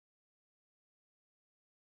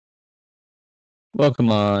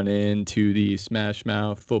Welcome on into the Smash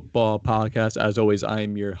Mouth Football Podcast. As always, I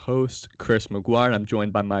am your host, Chris McGuire. I'm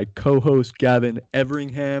joined by my co-host, Gavin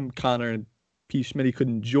Everingham. Connor and P. Schmitty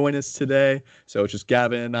couldn't join us today, so it's just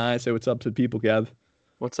Gavin and I. Say what's up to the people, Gav.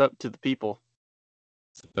 What's up to the people?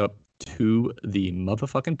 What's up to the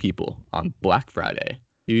motherfucking people on Black Friday.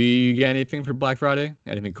 You got anything for Black Friday?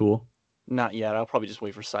 Anything cool? Not yet. I'll probably just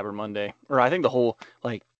wait for Cyber Monday. Or I think the whole,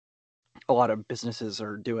 a lot of businesses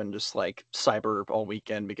are doing just like cyber all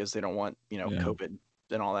weekend because they don't want, Yeah. COVID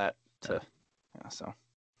and all that to, so.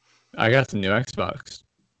 I got the new Xbox.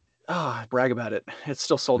 Brag about it. It's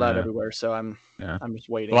still sold out Yeah. everywhere, so I'm just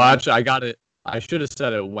waiting. Well, actually, I got it. I should have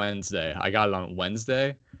said it Wednesday. I got it on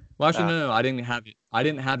Wednesday. Well, actually, no. I didn't have it. I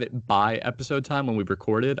didn't have it by episode time when we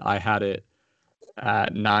recorded. I had it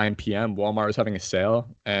at 9 p.m. Walmart was having a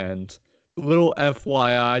sale, and little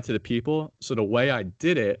FYI to the people. So the way I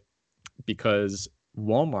did it, because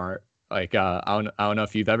Walmart, like, I don't know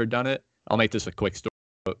if you've ever done it. I'll make this a quick story.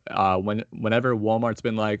 Whenever Walmart's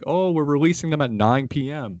been like, oh, we're releasing them at 9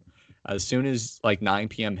 p.m. As soon as like 9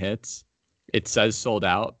 p.m. hits, it says sold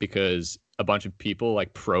out because a bunch of people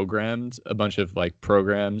like programmed a bunch of like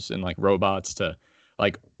programs and like robots to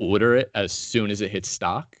like order it as soon as it hits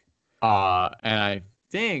stock. And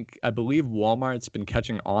I believe Walmart's been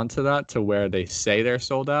catching on to that to where they say they're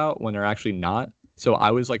sold out when they're actually not. So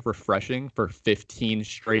I was like refreshing for 15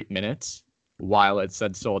 straight minutes while it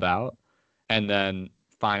said sold out. And then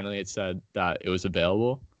finally it said that it was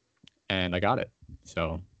available and I got it.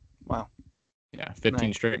 So, wow. Yeah,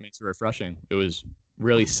 15 straight minutes of refreshing. It was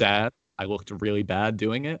really sad. I looked really bad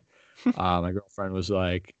doing it. My girlfriend was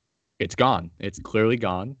like, it's gone. It's clearly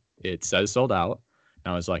gone. It says sold out.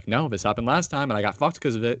 And I was like, no, this happened last time. And I got fucked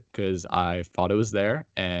because of it because I thought it was there.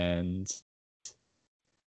 And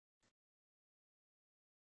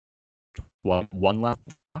one left.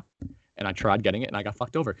 And I tried getting it and I got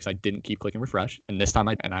fucked over because I didn't keep clicking refresh. And this time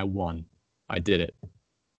I won. I did it.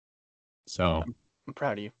 So I'm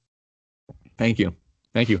proud of you. Thank you.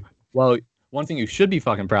 Well, one thing you should be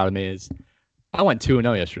fucking proud of me is I went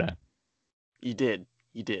 2-0 yesterday. You did.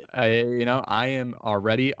 I am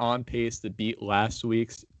already on pace to beat last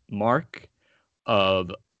week's mark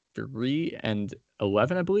of 3-11,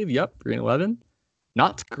 I believe. Yep, 3-11.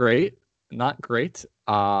 Not great.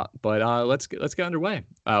 But let's get underway.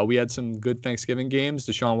 We had some good Thanksgiving games.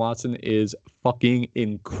 Deshaun Watson is fucking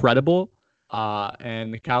incredible.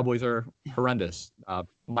 And the Cowboys are horrendous.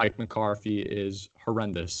 Mike McCarthy is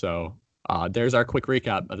horrendous. So there's our quick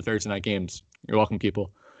recap of the Thursday night games. You're welcome,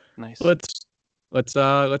 people. Nice.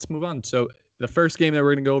 Let's move on. So the first game that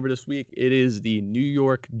we're going to go over this week, it is the New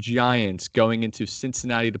York Giants going into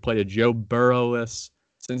Cincinnati to play the Joe Burrow-less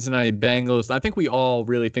Cincinnati Bengals. I think we all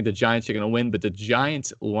really think the Giants are going to win, but the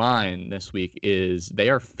Giants line this week is they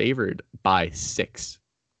are favored by 6,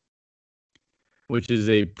 which is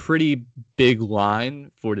a pretty big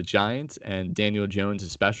line for the Giants and Daniel Jones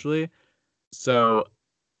especially. So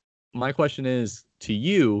my question is to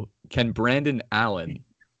you, can Brandon Allen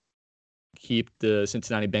keep the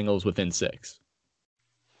Cincinnati Bengals within 6?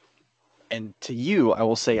 And to you, I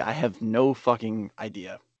will say I have no fucking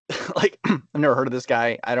idea. Like, I've never heard of this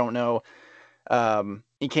guy. I don't know.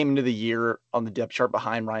 He came into the year on the depth chart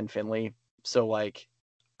behind Ryan Finley. So, like,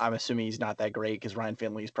 I'm assuming he's not that great because Ryan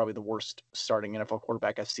Finley is probably the worst starting NFL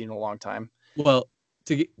quarterback I've seen in a long time. Well,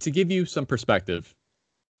 to give you some perspective,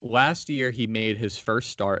 last year he made his first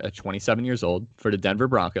start at 27 years old for the Denver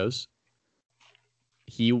Broncos.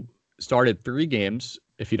 He started 3 games,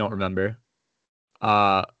 if you don't remember.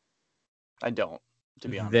 I don't, to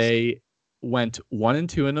be honest. They went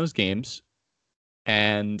 1-2 in those games,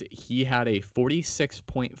 and he had a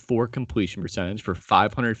 46.4 completion percentage for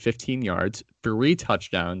 515 yards, 3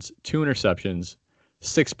 touchdowns, 2 interceptions,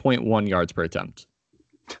 6.1 yards per attempt.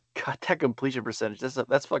 God, that completion percentage,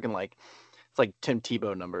 that's fucking like, it's like Tim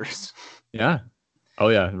Tebow numbers. Yeah. Oh,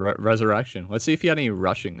 yeah. Resurrection. Let's see if he had any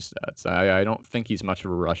rushing stats. I don't think he's much of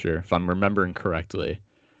a rusher, if I'm remembering correctly.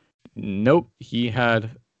 Nope. He had,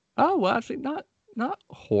 oh, well, actually, not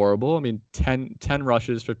horrible. I mean, 10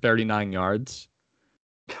 rushes for 39 yards.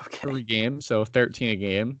 Okay. 3 games, so 13 a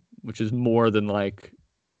game, which is more than like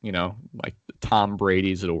Tom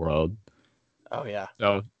Brady's of the world. Oh, yeah.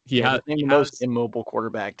 So he had the most immobile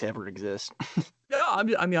quarterback to ever exist. Yeah,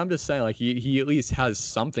 I'm just saying, like, he at least has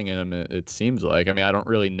something in him, it seems like. I mean, I don't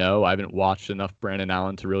really know. I haven't watched enough Brandon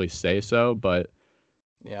Allen to really say so, but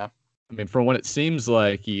yeah. I mean, from what it seems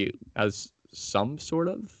like, he has some sort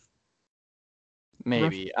of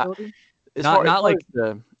maybe. As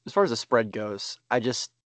far as the spread goes, I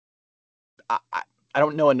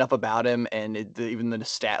don't know enough about him, and even the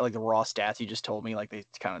stat, like the raw stats you just told me, like they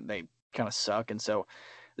kind of suck. And so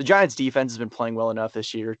the Giants defense has been playing well enough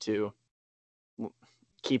this year to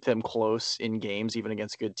keep them close in games, even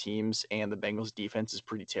against good teams. And the Bengals defense is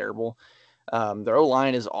pretty terrible. Their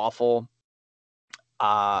O-line is awful.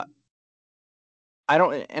 I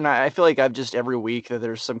feel like I've just every week that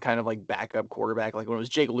there's some kind of like backup quarterback. Like when it was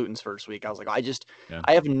Jake Luton's first week, I was like,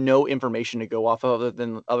 I have no information to go off of other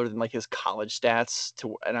than like his college stats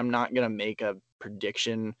and I'm not going to make a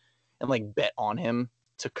prediction and like bet on him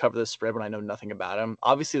to cover the spread when I know nothing about him.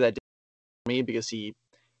 Obviously that didn't for me because he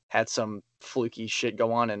had some fluky shit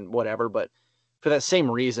go on and whatever. But for that same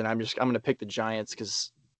reason, I'm going to pick the Giants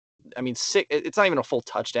because I mean, it's not even a full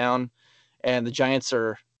touchdown and the Giants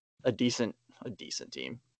are a decent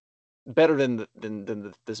team, better than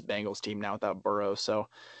this Bengals team now without Burrow. So,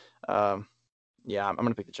 yeah, I'm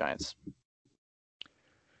gonna pick the Giants.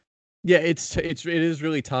 Yeah, it is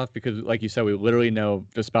really tough because, like you said, we literally know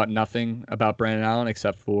just about nothing about Brandon Allen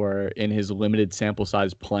except for in his limited sample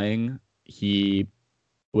size playing, he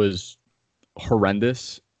was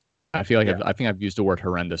horrendous. I feel like I think I've used the word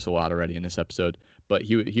horrendous a lot already in this episode, but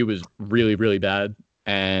he was really, really bad.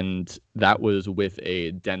 And that was with a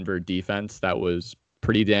Denver defense that was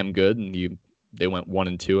pretty damn good, and they went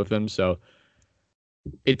 1-2 with him. So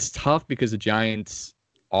it's tough because the Giants'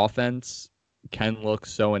 offense can look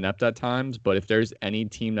so inept at times. But if there's any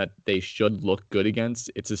team that they should look good against,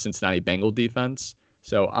 it's the Cincinnati Bengal defense.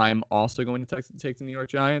 So I'm also going to take the New York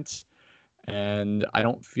Giants, and I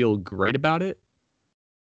don't feel great about it.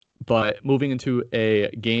 But moving into a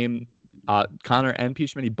game. Connor and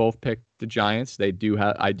Peach Mini both picked the Giants. I do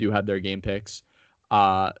have their game picks.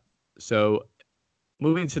 So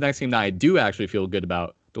moving to the next game that I do actually feel good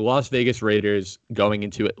about, the Las Vegas Raiders going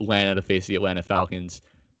into Atlanta to face the Atlanta Falcons.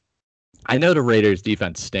 I know the Raiders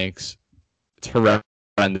defense stinks. It's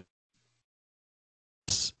horrendous.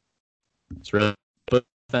 It's really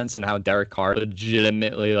offense and how Derek Carr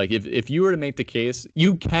legitimately, like if you were to make the case,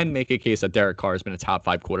 you can make a case that Derek Carr has been a top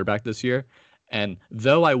 5 quarterback this year. And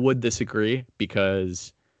though I would disagree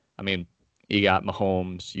because, I mean, you got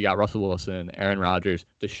Mahomes, you got Russell Wilson, Aaron Rodgers,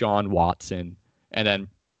 Deshaun Watson, and then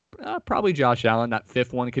probably Josh Allen. That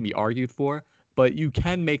fifth one can be argued for, but you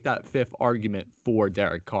can make that fifth argument for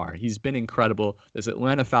Derek Carr. He's been incredible. This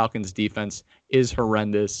Atlanta Falcons defense is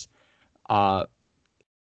horrendous.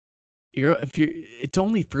 It's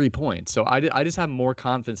only 3 points, so I just have more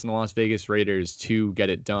confidence in the Las Vegas Raiders to get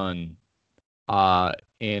it done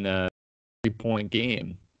in a 3-point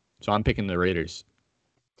game. So I'm picking the Raiders.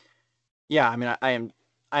 Yeah, I mean, I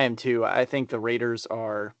am too. I think the Raiders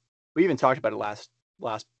are. We even talked about it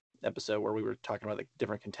last episode where we were talking about the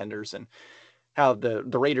different contenders and how the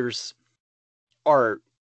Raiders are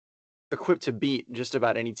equipped to beat just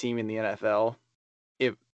about any team in the NFL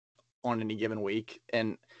if on any given week.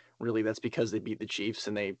 And really, that's because they beat the Chiefs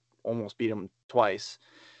and they almost beat them twice.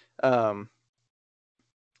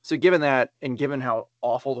 So given that, and given how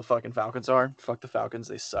awful the fucking Falcons are, fuck the Falcons,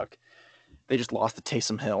 they suck. They just lost to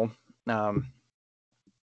Taysom Hill.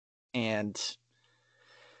 And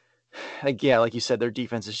like, yeah, like you said, their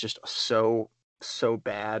defense is just so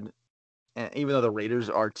bad. And even though the Raiders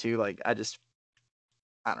are too, like, I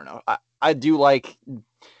don't know. I do like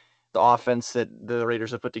the offense that the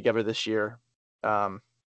Raiders have put together this year.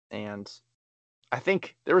 And I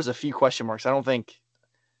think there was a few question marks. I don't think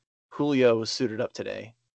Julio was suited up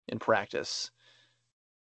today in practice.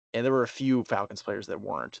 And there were a few Falcons players that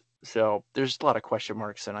weren't. So there's a lot of question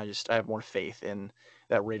marks, and I have more faith in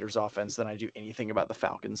that Raiders offense than I do anything about the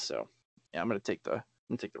Falcons. So yeah, I'm gonna take the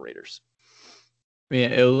Raiders.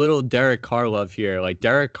 Yeah, a little Derek Carr love here. Like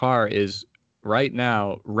Derek Carr is right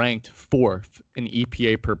now ranked 4th in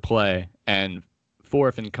EPA per play and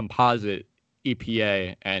 4th in composite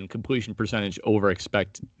EPA and completion percentage over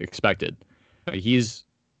expected. He's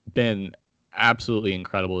been absolutely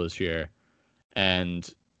incredible this year, and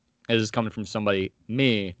this is coming from somebody,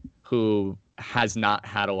 me, who has not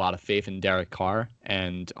had a lot of faith in Derek Carr.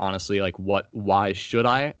 And honestly, like, why should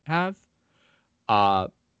I have?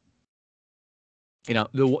 The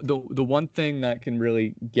one thing that can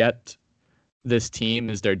really get this team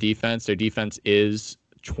is their defense. Their defense is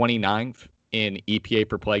 29th in EPA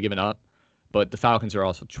per play given up, but the Falcons are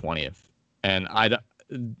also 20th. And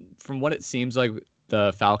from what it seems like,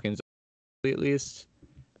 the Falcons, at least,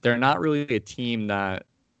 they're not really a team that,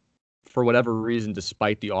 for whatever reason,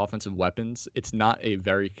 despite the offensive weapons, it's not a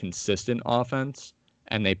very consistent offense,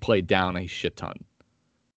 and they play down a shit ton.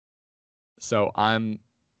 So I'm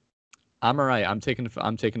all right. I'm taking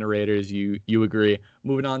the Raiders. You agree?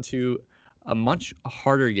 Moving on to a much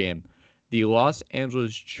harder game. The Los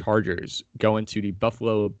Angeles Chargers go into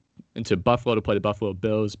Buffalo to play the Buffalo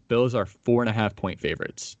Bills. Bills are 4.5-point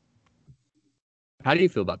favorites. How do you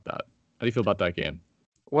feel about that? How do you feel about that game?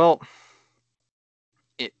 Well,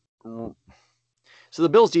 it so the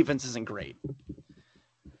Bills' defense isn't great,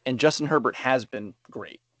 and Justin Herbert has been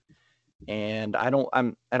great, and I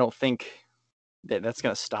don't think that that's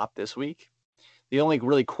going to stop this week. The only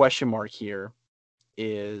really question mark here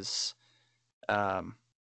is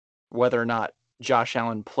whether or not Josh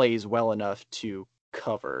Allen plays well enough to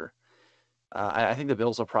cover. I think the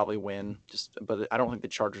Bills will probably win, but I don't think the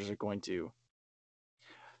Chargers are going to.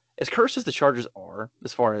 As cursed as the Chargers are,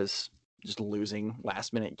 as far as just losing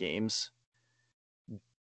last-minute games,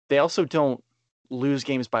 they also don't lose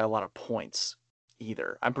games by a lot of points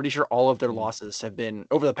either. I'm pretty sure all of their losses have been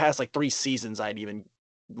over the past like 3 seasons. I'd even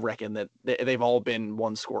reckon that they've all been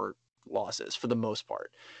one-score losses for the most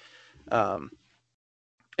part.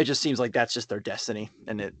 It just seems like that's just their destiny,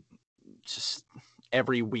 and it just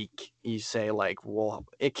every week you say like, well,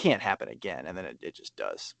 it can't happen again, and then it just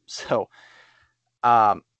does. So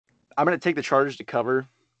I'm going to take the Chargers to cover.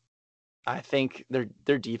 I think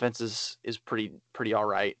their defense is pretty all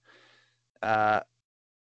right. And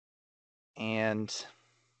I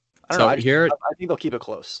don't know. I think they'll keep it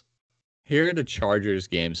close. Here are the Chargers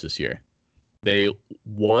games this year. They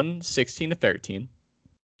won 16-13,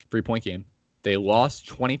 3-point game. They lost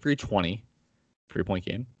 23-20, 3-point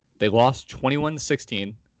game. They lost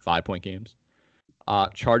 21-16, 5-point games.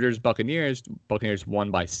 Chargers, Buccaneers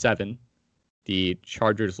won by 7. The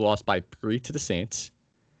Chargers lost by 3 to the Saints.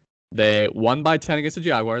 They won by 10 against the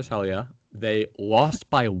Jaguars. Hell yeah. They lost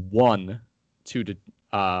by 1 to the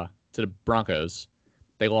Broncos.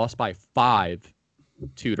 They lost by 5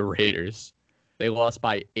 to the Raiders. They lost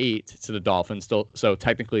by 8 to the Dolphins. So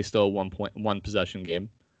technically still a 1 possession game.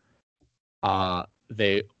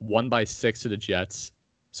 They won by 6 to the Jets.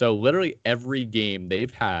 So literally every game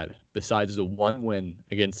they've had, besides the 1 win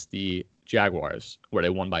against the Jaguars, where they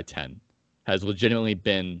won by 10, has legitimately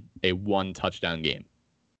been a 1 touchdown game.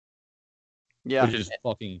 Yeah, which is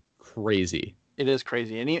fucking crazy. It is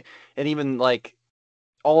crazy, and even like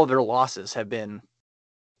all of their losses have been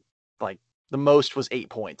like the most was 8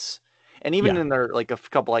 points, and even in their like a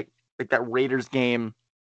couple like that Raiders game,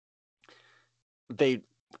 they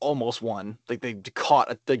almost won. Like they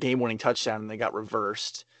caught the game-winning touchdown and they got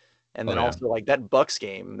reversed, and then also like that Bucks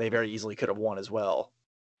game, they very easily could have won as well.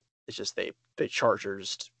 It's just they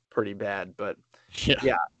Chargers pretty bad, but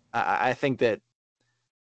yeah, I think that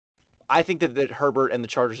Herbert and the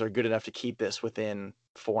Chargers are good enough to keep this within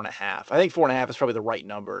 4.5. I think 4.5 is probably the right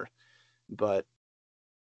number, but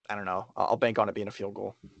I don't know. I'll bank on it being a field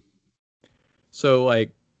goal. So,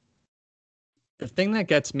 like, the thing that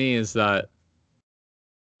gets me is that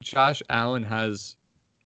Josh Allen has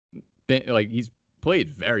been, like, he's played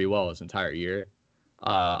very well his entire year.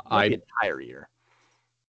 Entire year.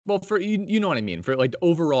 Well, for you know what I mean. For like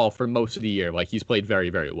overall, for most of the year, like he's played very,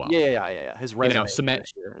 very well. Yeah. His resume.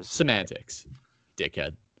 Semantics,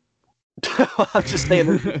 dickhead. I'm just saying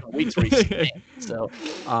there's weeks where he's so.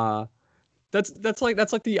 That's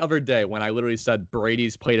like the other day when I literally said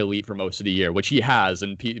Brady's played elite for most of the year, which he has,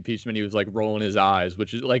 and Peachman he was like rolling his eyes,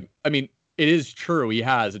 which is like, I mean, it is true he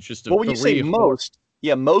has. It's just when you say most.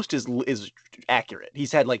 Yeah, most is accurate.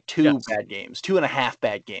 He's had like 2 bad games, 2.5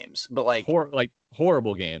 bad games, but like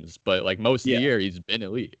horrible games. But like most of the year, he's been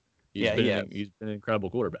elite. He's been an incredible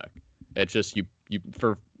quarterback. It's just you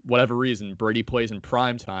for whatever reason Brady plays in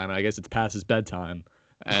prime time, and I guess it's past his bedtime,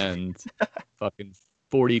 and fucking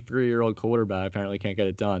 43-year-old quarterback apparently can't get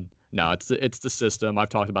it done. No, it's the system. I've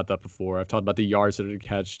talked about that before. I've talked about the yards that are to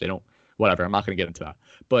catch. They don't. Whatever. I'm not going to get into that.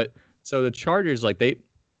 But so the Chargers, like the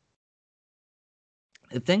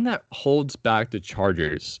thing that holds back the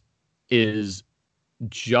Chargers is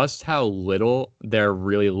just how little they're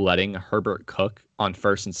really letting Herbert cook on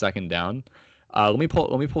first and second down. Let me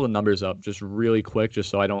pull the numbers up just really quick, just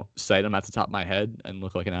so I don't cite them at the top of my head and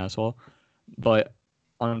look like an asshole. But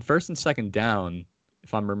on first and second down,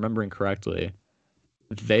 if I'm remembering correctly,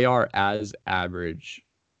 they are as average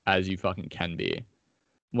as you fucking can be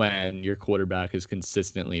when your quarterback is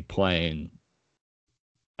consistently playing.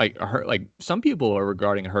 Like some people are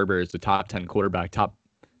regarding Herbert as the top 10 quarterback, top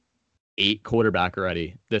 8 quarterback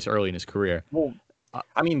already this early in his career. Well,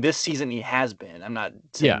 I mean, this season he has been. I'm not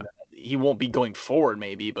saying that he won't be going forward,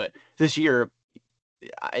 maybe, but this year,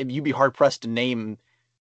 you'd be hard pressed to name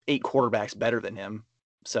 8 quarterbacks better than him.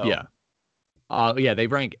 So they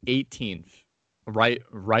rank 18th, right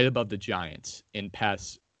above the Giants in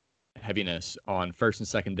pass heaviness on first and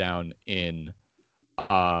second down in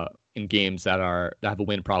games that have a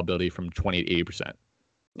win probability from 20 to 80%.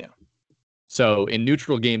 Yeah. So in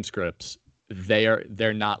neutral game scripts,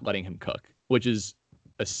 they're not letting him cook, which is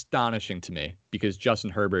astonishing to me because Justin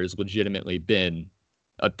Herbert has legitimately been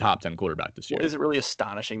a top 10 quarterback this year. Well, is it really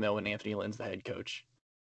astonishing though when Anthony Lynn's the head coach?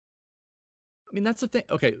 I mean, that's the thing.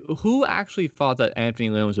 Okay, who actually thought that Anthony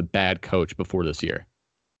Lynn was a bad coach before this year?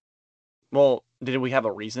 Well, did we have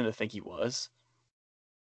a reason to think he was?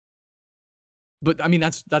 But I mean,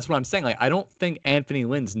 that's what I'm saying. Like, I don't think Anthony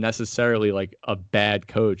Lynn's necessarily like a bad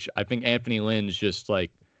coach. I think Anthony Lynn's just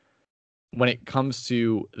like, when it comes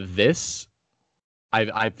to this,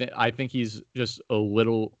 I think he's just a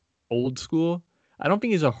little old school. I don't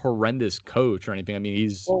think he's a horrendous coach or anything. I mean,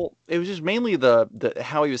 he's it was just mainly the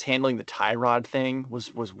how he was handling the Tyrod thing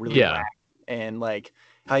was really whack. And like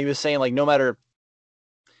how he was saying like no matter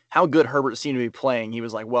how good Herbert seemed to be playing, he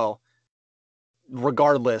was like, well,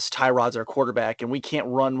 regardless, Tyrod's our quarterback, and we can't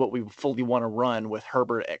run what we fully want to run with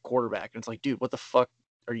Herbert at quarterback. And it's like, dude, what the fuck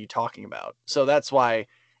are you talking about? So that's why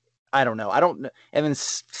I don't know. And then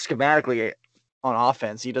schematically on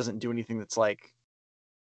offense, he doesn't do anything that's like,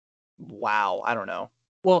 wow, I don't know.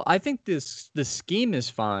 Well, I think the scheme is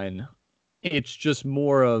fine. It's just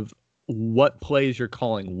more of what plays you're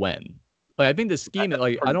calling when. Like I think the scheme,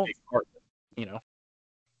 like I don't, part, you know.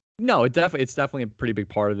 No, it's definitely a pretty big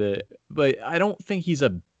part of it. But I don't think he's a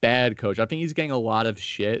bad coach. I think he's getting a lot of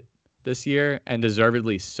shit this year, and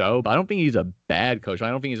deservedly so. But I don't think he's a bad coach. I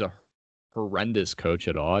don't think he's a horrendous coach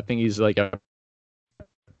at all. I think he's like a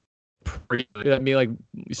pretty. I mean, like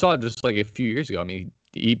we saw it just like a few years ago. I mean,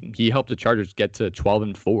 he helped the Chargers get to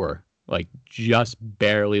 12-4, like just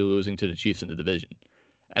barely losing to the Chiefs in the division.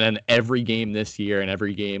 And then every game this year and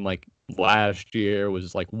every game like last year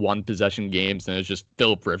was like one possession games, and it's just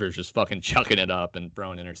Philip Rivers just fucking chucking it up and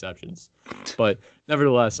throwing interceptions. But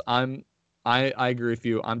nevertheless, I agree with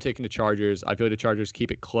you. I'm taking the Chargers. I feel like the Chargers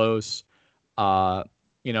keep it close.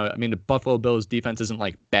 You know, I mean, the Buffalo Bills defense isn't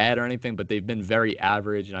like bad or anything, but they've been very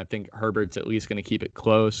average, and I think Herbert's at least going to keep it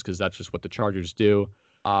close because that's just what the Chargers do.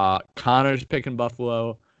 Connor's picking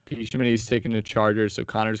Buffalo. Pete Schmitty's taking the Chargers, so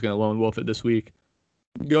Connor's going to lone wolf it this week.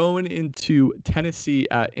 Going into Tennessee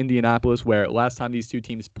at Indianapolis, where last time these two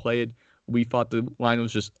teams played, we thought the line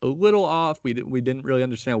was just a little off. We didn't really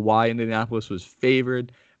understand why Indianapolis was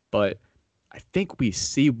favored, but I think we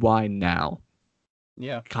see why now.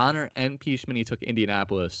 Yeah. Connor and Pete Schmitty took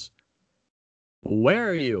Indianapolis. Where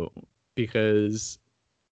are you? Because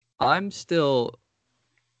I'm still.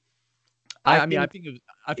 I think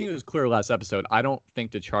it was clear last episode. I don't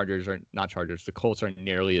think the The Colts are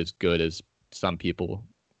nearly as good as some people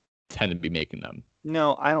tend to be making them.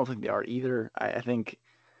 No, I don't think they are either. I think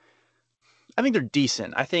they're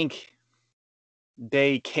decent. I think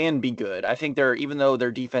they can be good. I think even though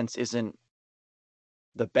their defense isn't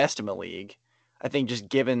the best in the league, I think just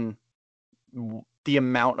given the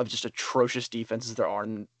amount of just atrocious defenses there are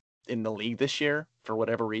in the league this year, for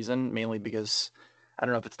whatever reason, mainly because I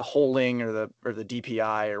don't know if it's the holding or the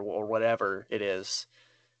DPI or whatever it is,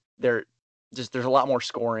 there's a lot more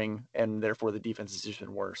scoring, and therefore the defense has just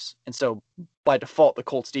been worse. And so by default, the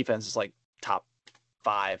Colts defense is like top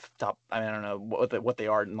 5. I mean, I don't know what they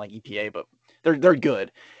are in like EPA, but they're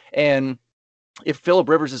good. And if Philip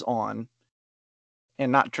Rivers is on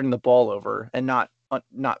and not turning the ball over and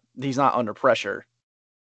he's not under pressure,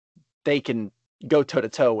 they can go toe to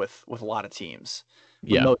toe with a lot of teams,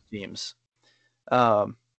 most teams.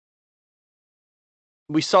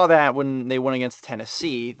 We saw that when they went against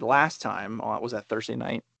Tennessee the last time. Was that Thursday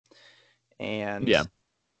night? And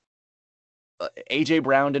AJ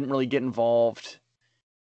Brown didn't really get involved.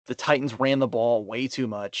 The Titans ran the ball way too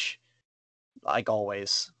much, like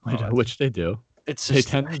always. Which they do. It's just,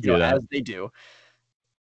 they tend to do that. As they do.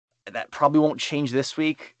 That probably won't change this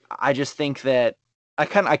week. I just think that I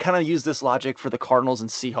kind of use this logic for the Cardinals and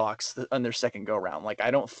Seahawks on their second go round. Like,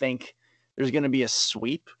 I don't think there's going to be a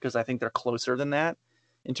sweep because I think they're closer than that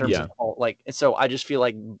in terms of and so I just feel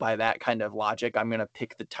like by that kind of logic, I'm going to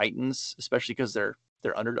pick the Titans, especially because they're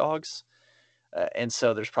underdogs. And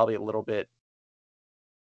so there's probably a little bit,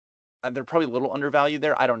 they're probably a little undervalued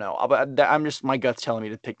there. I don't know, but I'm just, my gut's telling me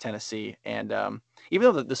to pick Tennessee. And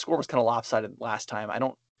even though the score was kind of lopsided last time, I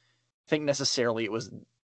don't think necessarily it was,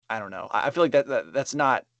 I don't know. I feel like that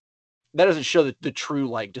doesn't show the true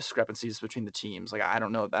like discrepancies between the teams. Like, I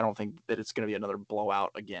don't know. I don't think that it's going to be another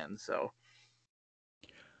blowout again. So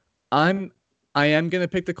I am going to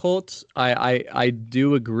pick the Colts. I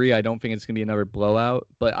do agree. I don't think it's going to be another blowout,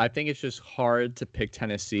 but I think it's just hard to pick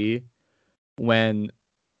Tennessee when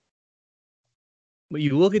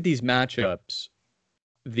you look at these matchups.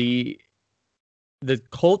 The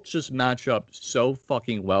Colts just match up so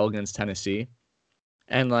fucking well against Tennessee.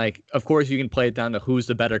 And, like, of course, you can play it down to who's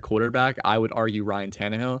the better quarterback. I would argue Ryan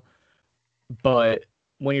Tannehill. But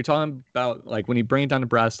when you're talking about like when you bring it down to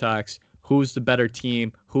brass tacks, who's the better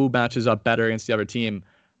team, who matches up better against the other team,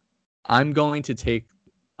 I'm gonna take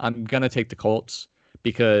the Colts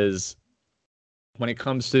because when it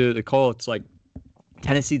comes to the Colts, like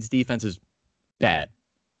Tennessee's defense is bad.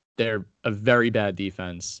 They're a very bad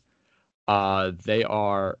defense. They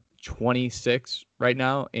are 26 right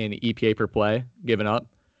now in EPA per play given up.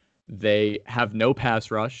 They have no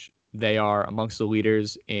pass rush. They are amongst the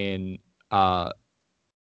leaders in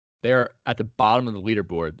they're at the bottom of the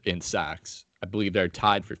leaderboard in sacks. I believe they're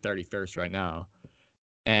tied for 31st right now.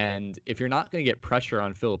 And if you're not going to get pressure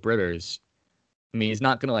on Philip Rivers, I mean, he's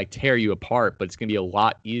not going to like tear you apart, but it's going to be a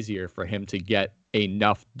lot easier for him to get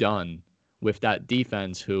enough done with that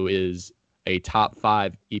defense, who is a top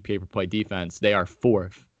 5 EPA per play defense. They are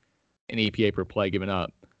 4th in EPA per play given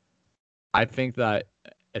up. I think that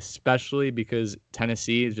especially because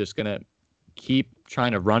Tennessee is just going to keep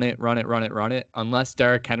trying to run it. Unless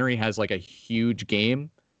Derrick Henry has like a huge game,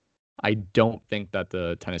 I don't think that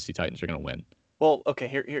the Tennessee Titans are going to win. Well, okay,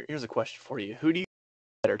 here's a question for you. Who do you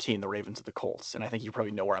better team, the Ravens or the Colts? And I think you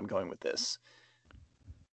probably know where I'm going with this.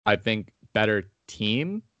 I think better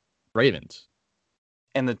team, Ravens.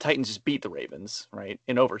 And the Titans just beat the Ravens, right,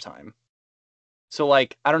 in overtime. So,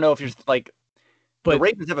 like, I don't know if you're like, but the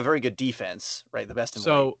Ravens have a very good defense, right? The best in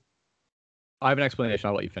the league. I have an explanation.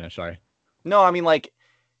 I'll let you finish. Sorry. No, I mean, like,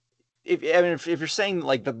 if you're saying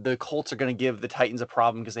like the Colts are going to give the Titans a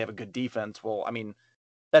problem because they have a good defense, well, I mean,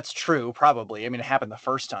 that's true, probably. I mean, it happened the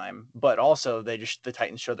first time, but also the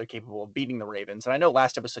Titans showed they're capable of beating the Ravens. And I know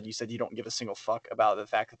last episode you said you don't give a single fuck about the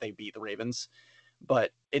fact that they beat the Ravens,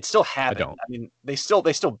 but it still happened. I mean, they still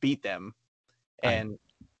beat them, and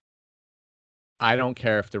I don't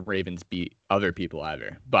care if the Ravens beat other people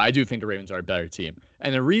either, but I do think the Ravens are a better team.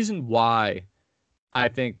 And the reason why I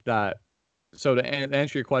think that, so to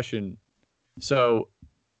answer your question, so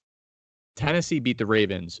Tennessee beat the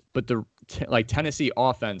Ravens, but the Tennessee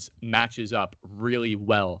offense matches up really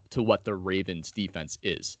well to what the Ravens defense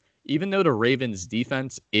is. Even though the Ravens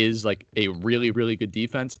defense is like a really, really good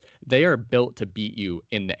defense, they are built to beat you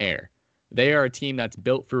in the air. They are a team that's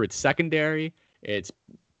built through its secondary. It's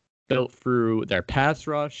built through their pass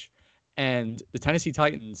rush. And the Tennessee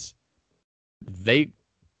Titans, they,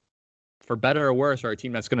 for better or worse, are a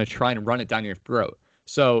team that's going to try and run it down your throat.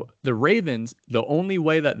 So the Ravens, the only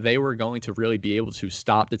way that they were going to really be able to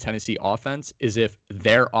stop the Tennessee offense is if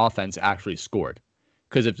their offense actually scored.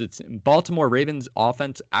 Because if it's Baltimore Ravens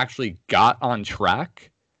offense actually got on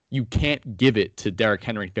track, you can't give it to Derrick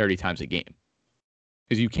Henry 30 times a game.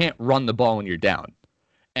 Because you can't run the ball when you're down.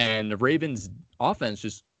 And the Ravens offense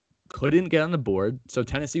just couldn't get on the board. So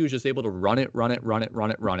Tennessee was just able to run it.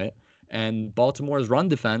 And Baltimore's run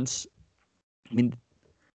defense, I mean,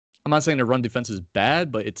 I'm not saying the run defense is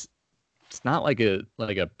bad, but it's not like a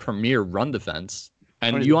premier run defense.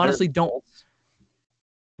 And you honestly don't.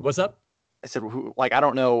 What's up? I said, I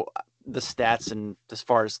don't know the stats and as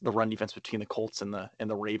far as the run defense between the Colts and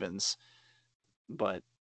the Ravens, but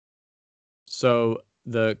so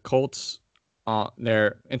the Colts,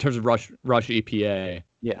 they're in terms of rush EPA,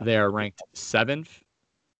 they are ranked 7th,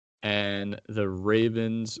 and the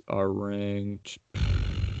Ravens are ranked.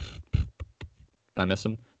 I miss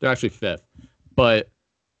them. They're actually 5th, but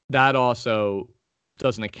that also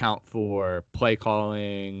doesn't account for play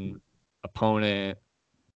calling, opponent,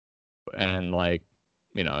 and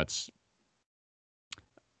it's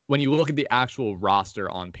when you look at the actual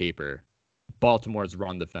roster on paper, Baltimore's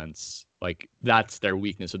run defense, that's their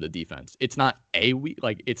weakness of the defense. It's not a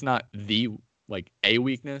weakness.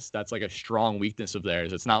 That's like a strong weakness of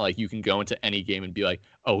theirs. It's not like you can go into any game and be like,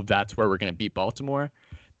 oh, that's where we're going to beat Baltimore.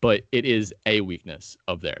 But it is a weakness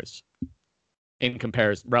of theirs in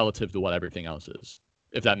comparison relative to what everything else is,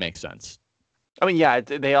 if that makes sense. I mean, yeah,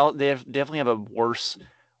 they definitely have a worse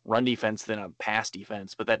run defense than a pass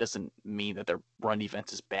defense, but that doesn't mean that their run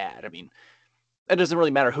defense is bad. I mean, it doesn't really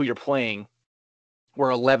matter who you're playing. We're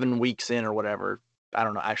 11 weeks in or whatever. I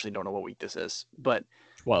don't know. I actually don't know what week this is, but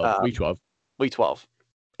week 12. Week 12.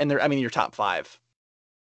 And you're top 5.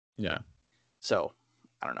 Yeah. So,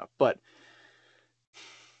 I don't know, but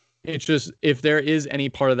it's just, if there is any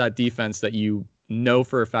part of that defense that you know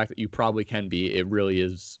for a fact that you probably can be, it really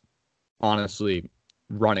is honestly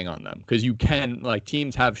running on them. Because you can,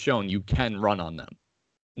 teams have shown you can run on them.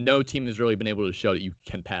 No team has really been able to show that you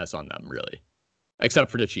can pass on them, really.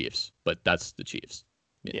 Except for the Chiefs. But that's the Chiefs.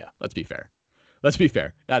 Yeah. Let's be fair. That's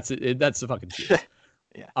the fucking Chiefs.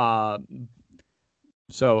 Yeah.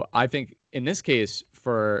 So I think in this case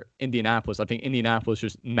for Indianapolis, I think Indianapolis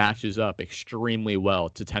just matches up extremely well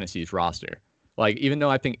to Tennessee's roster. Even though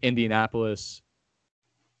I think Indianapolis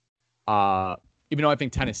even though I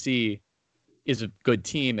think Tennessee is a good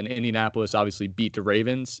team and Indianapolis obviously beat the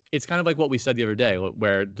Ravens, it's kind of like what we said the other day,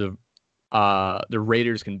 where the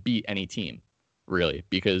Raiders can beat any team, really,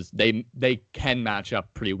 because they can match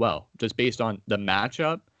up pretty well just based on the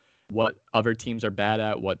matchup, what other teams are bad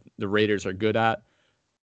at, what the Raiders are good at.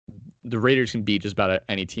 The Raiders can beat just about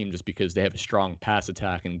any team just because they have a strong pass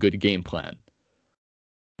attack and good game plan.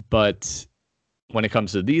 But when it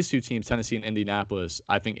comes to these two teams, Tennessee and Indianapolis,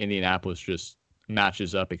 I think Indianapolis just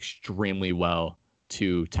matches up extremely well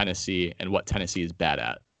to Tennessee and what Tennessee is bad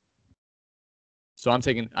at. So I'm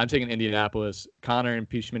taking Indianapolis. Connor and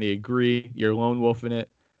P. Schmitty agree. You're lone wolf in it.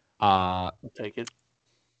 I'll take it.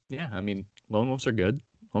 Yeah, I mean, lone wolves are good.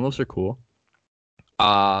 Lone wolves are cool.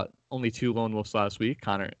 Only 2 lone wolves last week.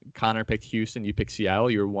 Connor picked Houston. You picked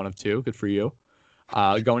Seattle. You were 1 of 2. Good for you.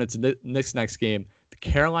 Going into this next game, the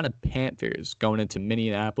Carolina Panthers going into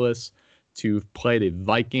Minneapolis to play the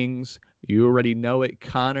Vikings. You already know it.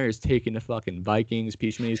 Connor is taking the fucking Vikings. P.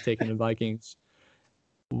 Schmitty is taking the Vikings.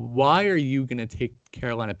 Why are you going to take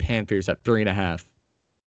Carolina Panthers at 3.5?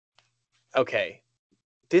 Okay.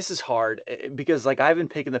 This is hard because I've been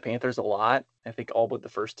picking the Panthers a lot. I think all but the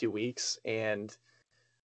first 2 weeks, and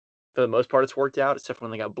for the most part it's worked out, except for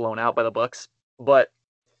when they got blown out by the Bucks. But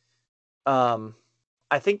I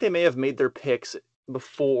think they may have made their picks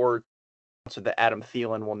before, so that Adam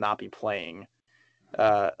Thielen will not be playing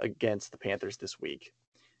against the Panthers this week.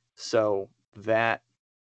 So that'll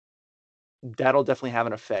definitely have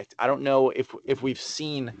an effect. I don't know if we've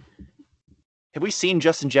seen. Have we seen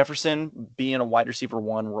Justin Jefferson be in a wide receiver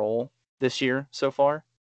 1 role this year so far?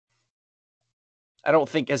 I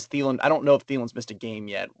don't know if Thielen's missed a game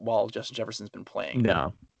yet while Justin Jefferson's been playing.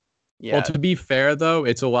 No. Yeah. Well, to be fair though,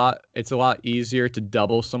 it's a lot easier to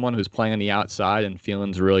double someone who's playing on the outside, and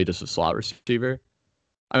Thielen's really just a slot receiver.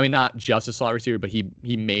 I mean, not just a slot receiver, but he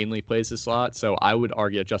mainly plays the slot. So I would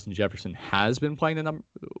argue that Justin Jefferson has been playing the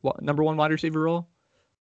number 1 wide receiver role.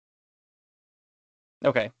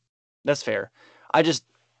 Okay. That's fair.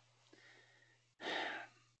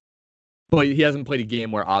 But he hasn't played a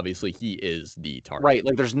game where obviously he is the target. Right,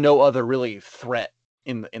 there's no other really threat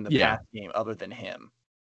in the pass game other than him.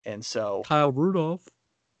 And so Kyle Rudolph.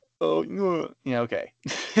 Oh, yeah, okay.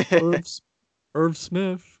 Irv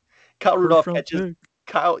Smith. Kyle Rudolph catches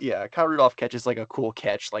a cool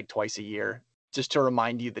catch twice a year, just to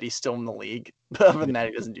remind you that he's still in the league. But other than that,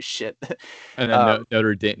 he doesn't do shit. And then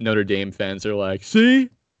Notre Dame fans are like, "See,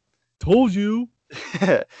 told you."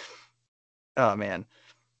 Oh man.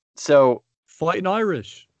 So fighting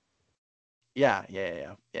Irish. Yeah.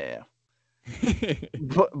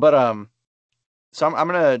 but so I'm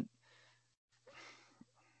gonna,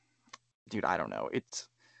 dude, I don't know. It's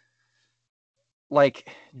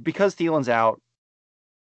because Thielen's out,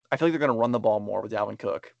 I feel like they're gonna run the ball more with Dalvin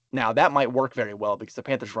Cook. Now that might work very well because the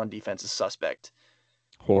Panthers' run defense is suspect.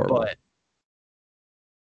 Horrible.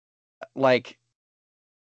 But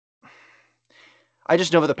I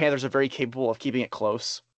just know that the Panthers are very capable of keeping it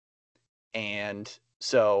close. And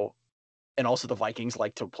also the Vikings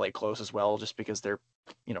like to play close as well, just because they're,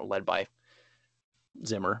 led by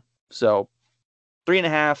Zimmer. So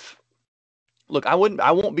 3.5. Look, I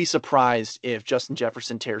won't be surprised if Justin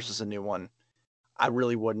Jefferson tears us a new one. I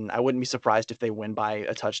really wouldn't. I wouldn't be surprised if they win by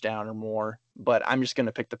a touchdown or more, but I'm just going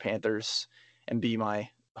to pick the Panthers and be my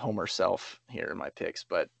homer self here in my picks.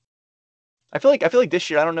 But I feel like this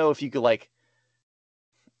year, I don't know if you could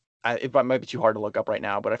it might be too hard to look up right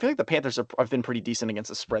now, but I feel like the Panthers have been pretty decent against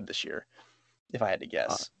the spread this year, if I had to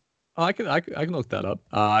guess. I can look that up.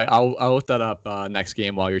 I'll look that up next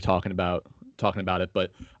game while you're talking about it.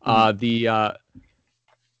 But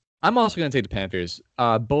I'm also going to take the Panthers.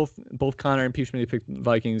 Both Connor and P. Schmitty picked the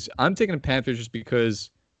Vikings. I'm taking the Panthers just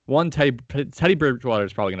because Teddy Bridgewater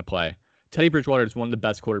is probably going to play. Teddy Bridgewater is one of the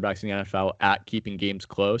best quarterbacks in the NFL at keeping games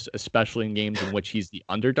close, especially in games in which he's the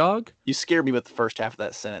underdog. You scared me with the first half of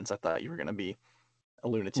that sentence. I thought you were going to be a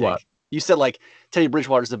lunatic. What? You said Teddy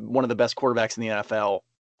Bridgewater is one of the best quarterbacks in the NFL.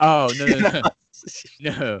 Oh,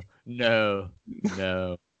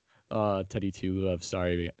 no. Teddy Two Love.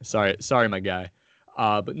 Sorry, my guy.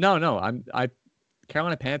 But no.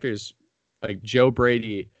 Carolina Panthers, Joe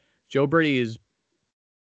Brady. Joe Brady is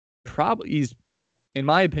in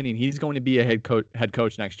my opinion, he's going to be a head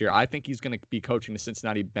coach next year. I think he's going to be coaching the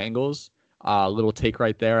Cincinnati Bengals. Little take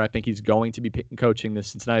right there. I think he's going to be coaching the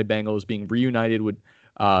Cincinnati Bengals, being reunited with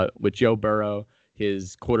Joe Burrow,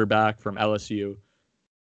 his quarterback from LSU.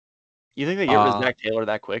 You think they get rid of Zach Taylor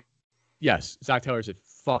that quick? Yes, Zach Taylor is a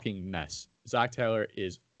fucking mess. Zach Taylor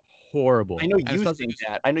is horrible. I know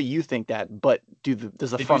you think that. But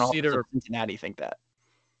does the front office of Cincinnati think that?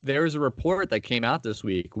 there was a report that came out this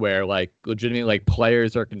week where like legitimately like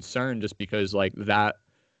players are concerned just because like that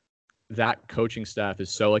coaching staff is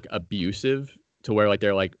so like abusive to where like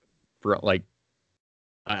they're like for like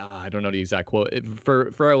I don't know the exact quote.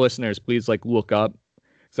 For our listeners, please like look up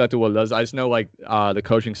exactly what it does. I just know like the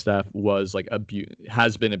coaching staff was like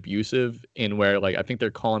has been abusive in where like I think they're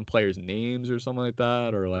calling players names or something like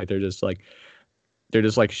that, or like they're just like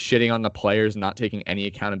shitting on the players, not taking any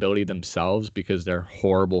accountability themselves because they're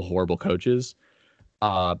horrible coaches.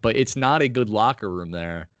 But it's not a good locker room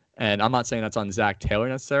there. And I'm not saying that's on Zach Taylor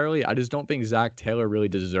necessarily. I just don't think Zach Taylor really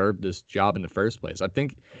deserved this job in the first place. I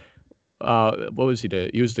think what was he?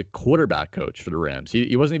 He was the quarterback coach for the Rams.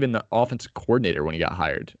 He wasn't even the offensive coordinator when he got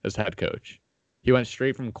hired as head coach. He went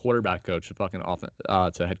straight from quarterback coach to fucking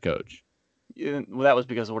to head coach. Yeah, well, that was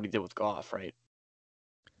because of what he did with Goff, right?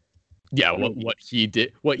 Yeah, what he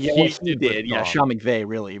did, what yeah, he did. with Yeah, Goff, Sean McVay,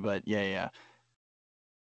 really, but yeah.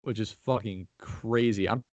 which is fucking crazy.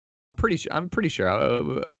 I'm pretty sure.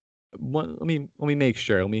 Let me make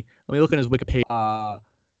sure. Let me look at his Wikipedia.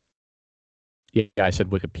 Yeah, I said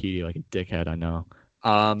Wikipedia like a dickhead. I know.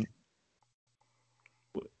 I'm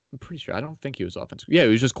pretty sure. I don't think he was offensive. Yeah, he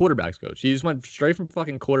was just quarterbacks coach. He just went straight from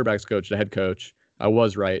fucking quarterbacks coach to head coach. I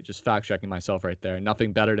was right. Just fact checking myself right there.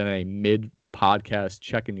 Nothing better than a mid podcast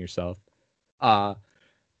checking yourself.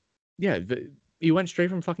 Yeah, he went straight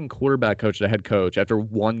from fucking quarterback coach to head coach after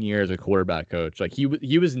 1 year as a quarterback coach. Like he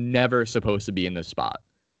was never supposed to be in this spot.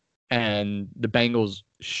 And the Bengals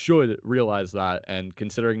should realize that. And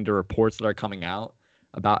considering the reports that are coming out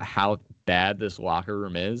about how bad this locker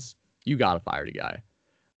room is, you got to fire the guy.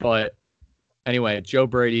 But anyway, Joe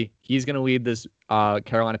Brady, he's going to lead this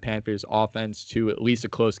Carolina Panthers offense to at least a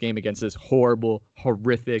close game against this horrible,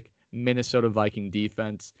 horrific Minnesota Viking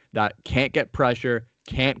defense that can't get pressure,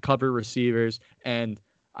 can't cover receivers. And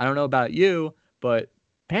I don't know about you, but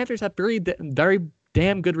Panthers have very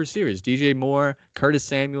damn good receivers. DJ Moore, Curtis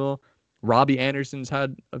Samuel, Robbie Anderson's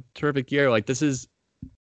had a terrific year. Like this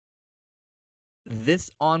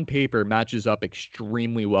on paper matches up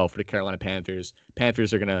extremely well for the Carolina Panthers.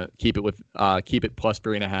 Panthers are gonna keep it plus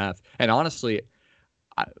 3.5. And honestly,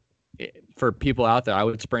 for people out there, I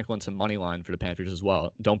would sprinkle in some money line for the Panthers as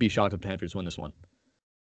well. Don't be shocked if the Panthers win this one.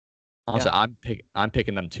 Also, yeah. I'm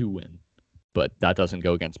picking them to win. But that doesn't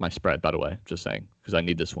go against my spread, by the way. Just saying, because I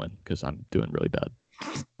need this win because I'm doing really bad.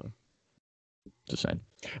 Just saying.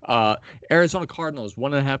 Arizona Cardinals,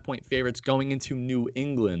 1.5 point favorites going into New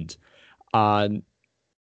England.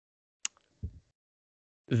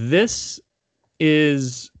 This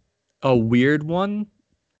is a weird one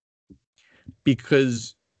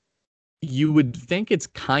because you would think it's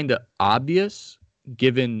kind of obvious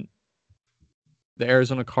given the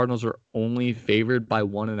Arizona Cardinals are only favored by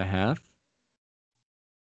 1.5.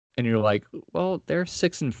 And you're like, well, they're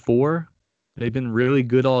 6-4. They've been really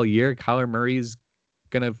good all year. Kyler Murray's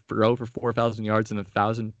gonna throw for 4,000 yards and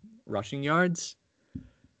 1,000 rushing yards.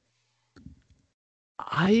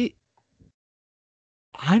 I'm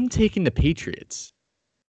taking the Patriots.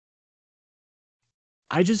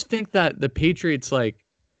 I just think that the Patriots, like,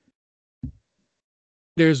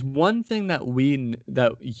 there's one thing that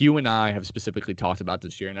you and I have specifically talked about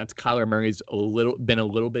this year, and that's Kyler Murray's been a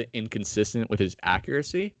little bit inconsistent with his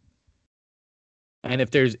accuracy. And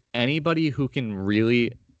if there's anybody who can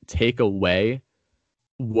really take away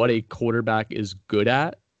what a quarterback is good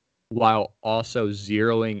at while also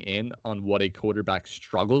zeroing in on what a quarterback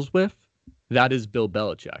struggles with, that is Bill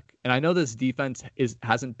Belichick. And I know this defense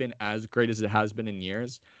hasn't been as great as it has been in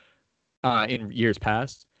years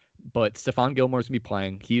past, but Stephon Gilmore's going to be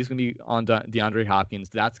playing. He's going to be on DeAndre Hopkins.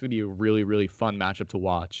 That's going to be a really, really fun matchup to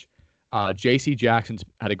watch. J.C. Jackson's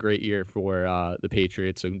had a great year for the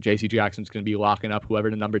Patriots. So J.C. Jackson's going to be locking up whoever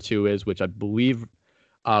the number 2 is, which I believe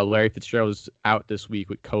Larry Fitzgerald's out this week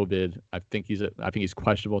with COVID. I think he's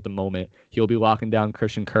questionable at the moment. He'll be locking down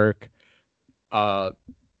Christian Kirk. I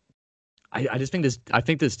think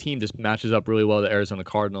this team just matches up really well to the Arizona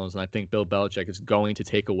Cardinals, and I think Bill Belichick is going to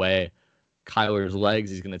take away Kyler's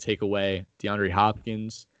legs. He's going to take away DeAndre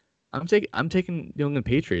Hopkins. I'm taking New England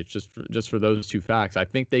Patriots just for those two facts. I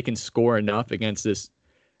think they can score enough against this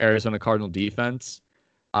Arizona Cardinal defense.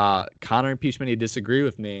 Connor and Peachman, you disagree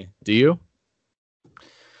with me. Do you?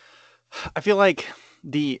 I feel like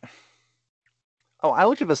I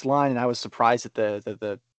looked at this line and I was surprised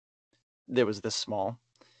that it was this small.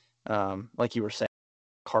 Like you were saying,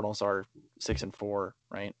 Cardinals are 6-4,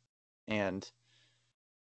 right? And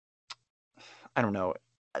I don't know.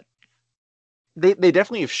 They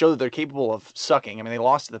definitely have showed that they're capable of sucking. I mean, they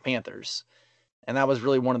lost to the Panthers, and that was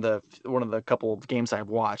really one of the couple of games I've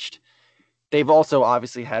watched. They've also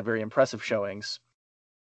obviously had very impressive showings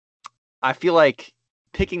I feel like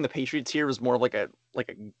picking the Patriots here was more like a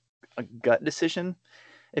gut decision.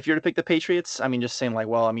 If you're to pick the Patriots, I mean, just saying like,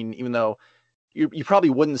 well, I mean, even though you probably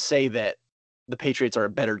wouldn't say that the Patriots are a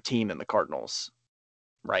better team than the Cardinals,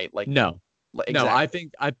 right? Like, No. No,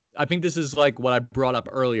 exactly. I think this is like what I brought up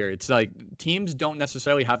earlier. It's like teams don't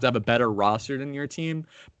necessarily have to have a better roster than your team,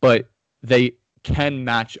 but they can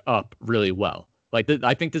match up really well. Like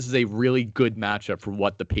I think this is a really good matchup for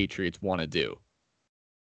what the Patriots want to do.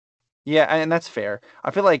 Yeah, and that's fair.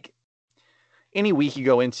 I feel like any week you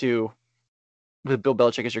go into with Bill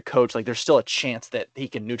Belichick as your coach, like there's still a chance that he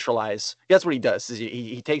can neutralize. That's what he does. Is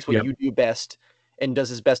he takes what Yep. you do best and does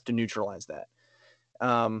his best to neutralize that.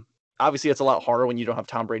 Obviously, it's a lot harder when you don't have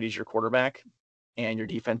Tom Brady as your quarterback and your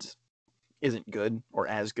defense isn't good or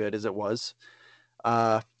as good as it was.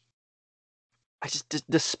 I just,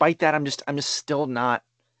 despite that, I'm just still not.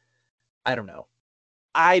 I don't know.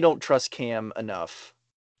 I don't trust Cam enough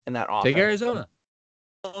in that Take offense. Arizona.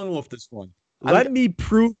 On with this one. I'm Let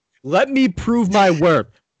me prove my worth.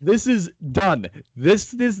 This is done.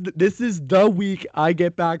 This is the week I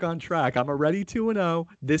get back on track. I'm already 2-0.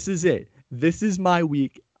 This is it. This is my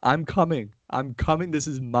week. I'm coming. This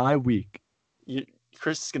is my week.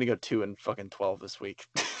 Chris is gonna go 2-12 this week.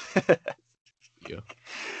 Yeah.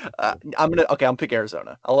 I'll pick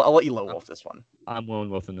Arizona. I'll let you lone wolf this one. I'm lone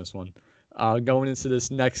wolfing this one. Going into this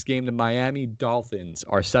next game, the Miami Dolphins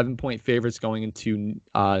are 7-point favorites going into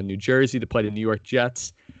New Jersey to play the New York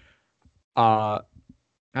Jets. How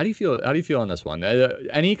do you feel? How do you feel on this one?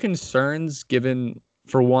 Any concerns given?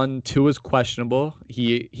 For one, Tua is questionable.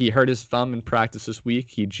 He hurt his thumb in practice this week.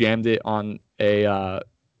 He jammed it on a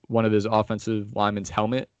one of his offensive linemen's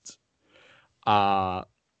helmets when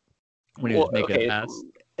he was making a pass.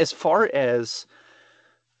 As far as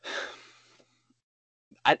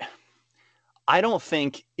I don't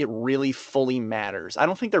think it really fully matters. I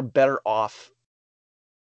don't think they're better off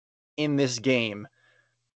in this game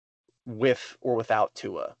with or without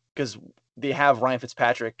Tua because they have Ryan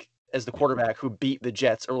Fitzpatrick as the quarterback who beat the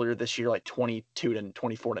Jets earlier this year, like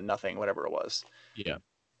 22-24-0, whatever it was. Yeah.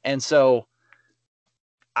 And so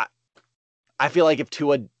I feel like if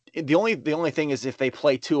Tua, the only thing is if they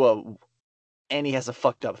play Tua and he has a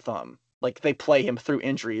fucked up thumb, like if they play him through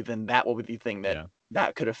injury, then that will be the thing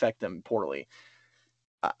that could affect them poorly.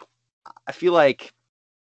 I feel like,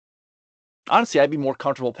 honestly, I'd be more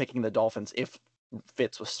comfortable picking the Dolphins if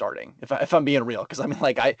Fitz was starting. If I'm being real, because I mean,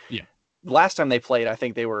 like last time they played, I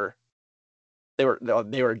think they were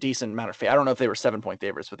a decent amount of favorites. I don't know if they were 7-point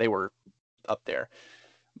favorites, but they were up there.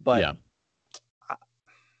 But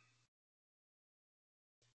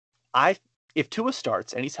if Tua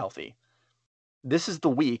starts and he's healthy, this is the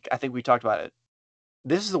week. I think we talked about it.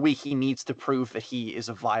 This is the week he needs to prove that he is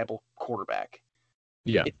a viable quarterback.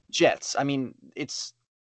 Yeah. It's Jets. I mean, it's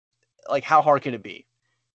like, how hard can it be?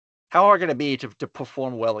 How hard can it be to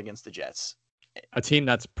perform well against the Jets? A team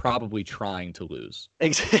that's probably trying to lose.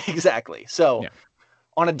 Exactly. So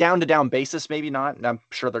on a down-to-down basis, maybe not. And I'm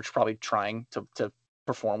sure they're probably trying to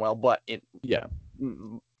perform well, but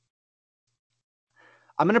I'm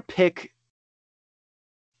going to pick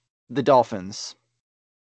the Dolphins.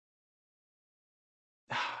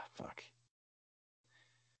 Fuck.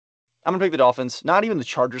 I'm going to pick the Dolphins. Not even the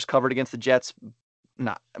Chargers covered against the Jets.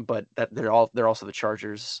 But that they're also the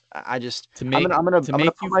Chargers. I'm gonna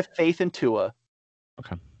put my faith in Tua.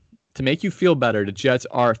 Okay. To make you feel better, the Jets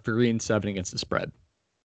are 3-7 against the spread.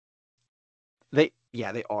 They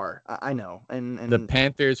are. I know. And the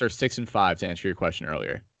Panthers are 6-5 to answer your question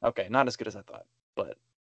earlier. Okay, not as good as I thought, but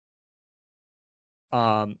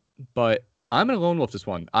I'm gonna lone wolf this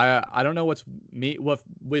one. I don't know what's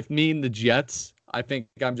with me and the Jets. I think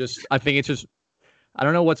it's just I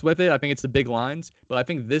don't know what's with it. I think it's the big lines, but I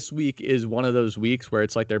think this week is one of those weeks where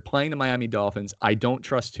it's like they're playing the Miami Dolphins. I don't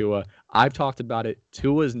trust Tua. I've talked about it.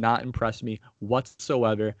 Tua has not impressed me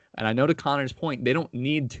whatsoever. And I know to Connor's point, they don't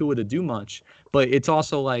need Tua to do much, but it's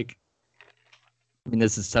also like, I mean,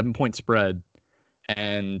 this is a 7-point spread.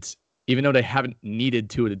 And even though they haven't needed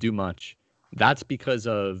Tua to do much, that's because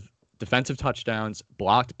of defensive touchdowns,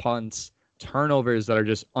 blocked punts, turnovers that are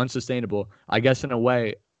just unsustainable. I guess in a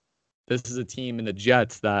way, this is a team in the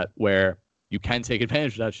Jets where you can take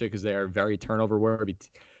advantage of that shit because they are a very turnover-prone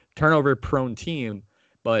team.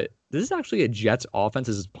 But this is actually a Jets offense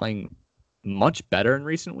that is playing much better in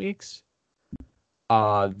recent weeks.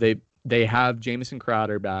 They have Jamison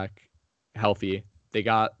Crowder back healthy. They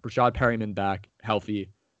got Rashad Perryman back healthy.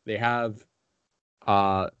 They have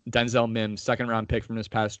Denzel Mims, second-round pick from this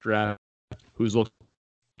past draft, who's looked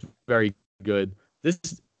very good.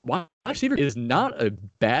 wide receiver is not a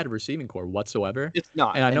bad receiving core whatsoever. It's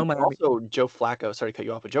not. And I know And Miami. also, Joe Flacco. Sorry to cut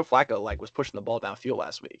you off, but Joe Flacco like was pushing the ball downfield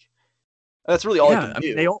last week. That's really all he Yeah, can I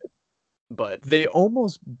mean do. But they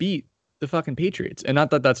almost beat the fucking Patriots, and not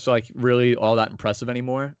that that's like really all that impressive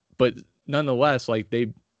anymore, but nonetheless, like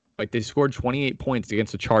they scored 28 points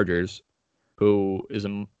against the Chargers, who is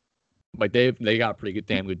a like they got a pretty good,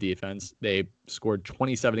 damn good defense. They scored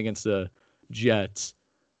 27 against the Jets,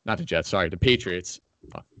 not the Jets, sorry, the Patriots.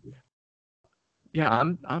 Fuck. Yeah,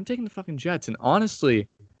 I'm taking the fucking Jets, and honestly,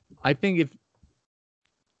 I think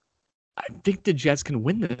the Jets can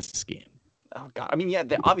win this game. oh god, I mean, yeah,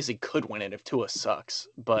 they obviously could win it if Tua sucks,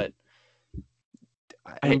 but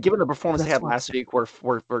I mean, given the performance they had last week, where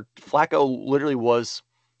Flacco literally was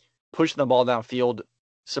pushing the ball downfield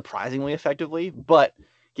surprisingly effectively, but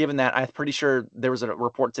given that, I'm pretty sure there was a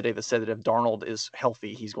report today that said that if Darnold is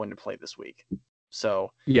healthy, he's going to play this week.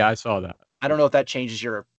 So Yeah, I saw that. I don't know if that changes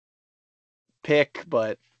your pick,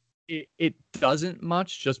 but it doesn't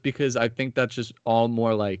much, just because I think that's just all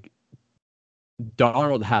more like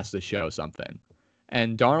Darnold has to show something,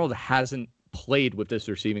 and Darnold hasn't played with this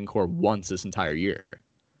receiving core once this entire year.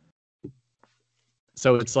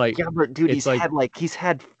 So it's like, yeah, but dude, he's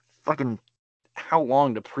had fucking how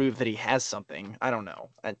long to prove that he has something? I don't know.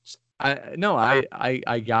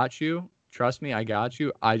 I got you. Trust me, I got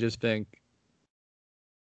you. I just think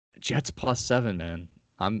Jets +7, man.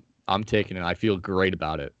 I'm taking it. I feel great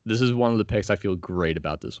about it. This is one of the picks I feel great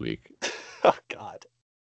about this week. Oh God.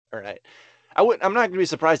 All right. I'm not gonna be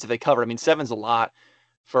surprised if they cover. I mean, 7's a lot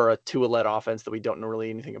for a Tua-led offense that we don't know really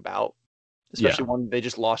anything about. Especially when they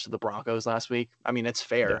just lost to the Broncos last week. I mean, it's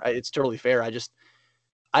fair. Yeah. It's totally fair.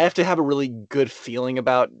 I have to have a really good feeling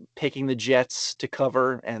about picking the Jets to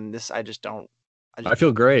cover, and this I just don't. I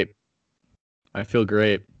feel great. I feel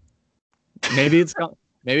great. Maybe it's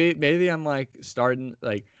maybe I'm like starting,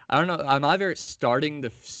 like, I don't know. I'm either starting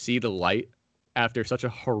to see the light after such a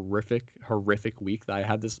horrific week that I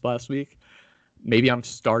had this last week. Maybe I'm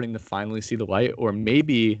starting to finally see the light, or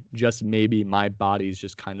maybe, just maybe, my body's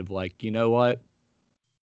just kind of like, you know what?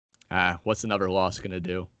 What's another loss gonna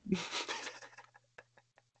do?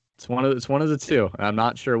 It's one of the two. I'm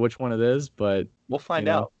not sure which one it is, but we'll find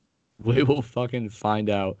out. We will fucking find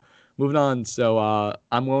out. Moving on. So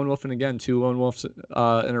I'm lone wolfing again. 2 lone wolves in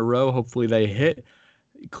a row. Hopefully they hit.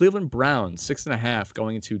 Cleveland Browns 6.5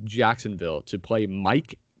 going into Jacksonville to play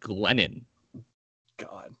Mike Glennon.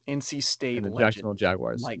 God, NC State and the legend, Jacksonville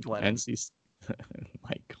Jaguars. Mike Glennon.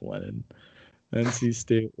 Mike Glennon, NC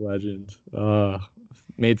State legend.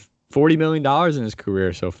 Made $40 million in his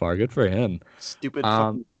career so far. Good for him. Stupid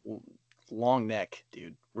long neck,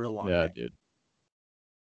 dude. Real long neck. Yeah,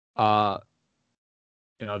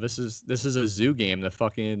 dude. This is a zoo game.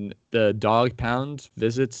 The dog pound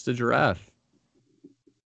visits the giraffe.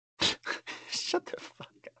 Shut the fuck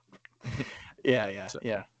up. Yeah.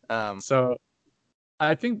 So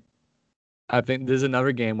I think there's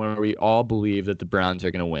another game where we all believe that the Browns are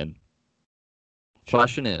going to win.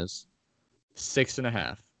 Question is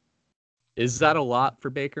 6.5. Is that a lot for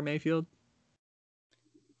Baker Mayfield?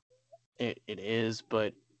 It is,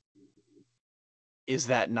 but is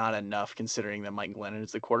that not enough considering that Mike Glennon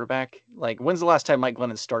is the quarterback? Like, when's the last time Mike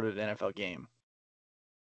Glennon started an NFL game?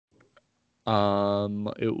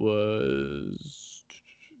 It was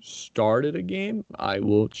started a game. I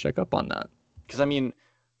will check up on that. Because I mean,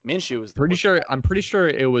 Minshew was I'm pretty sure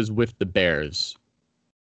it was with the Bears.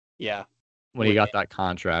 Yeah. When he got that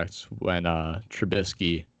contract, when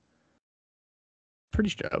Trubisky. Pretty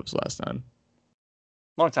sure that was last time.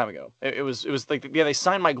 Long time ago. It was like, yeah, they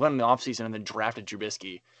signed Mike Glennon in the offseason and then drafted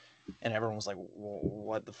Trubisky, and everyone was like,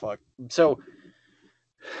 what the fuck? So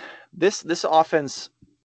this offense,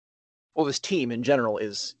 well, this team in general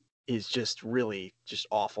is just really just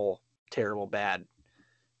awful, terrible, bad.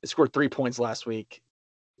 They scored 3 points last week.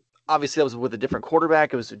 Obviously, that was with a different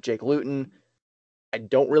quarterback. It was Jake Luton. I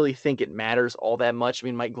don't really think it matters all that much. I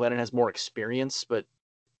mean, Mike Glennon has more experience, but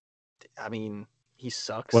I mean, he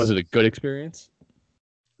sucks. Was it a good experience?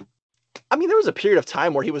 I mean, there was a period of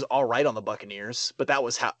time where he was all right on the Buccaneers, but that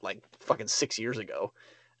was like fucking 6 years ago.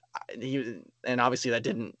 And obviously he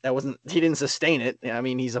didn't sustain it. I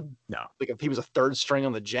mean, he was a third string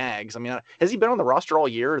on the Jags. I mean, has he been on the roster all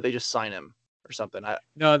year, or they just sign him or something?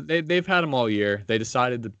 No, they've had him all year. They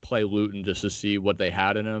decided to play Luton just to see what they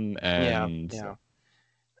had in him, and yeah.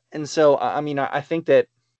 And so, I mean, I think that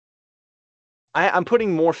I'm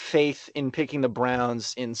putting more faith in picking the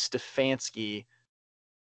Browns in Stefanski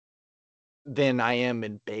than I am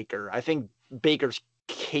in Baker. I think Baker's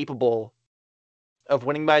capable of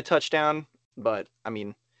winning by a touchdown, but I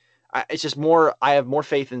mean, it's just more. I have more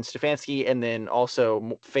faith in Stefanski, and then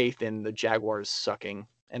also faith in the Jaguars sucking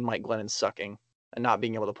and Mike Glennon sucking and not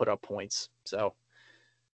being able to put up points. So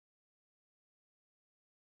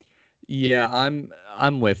Yeah,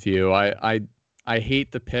 I'm with you. I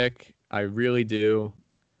hate the pick. I really do.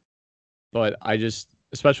 But I just,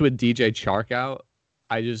 especially with DJ Chark out,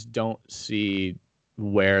 I just don't see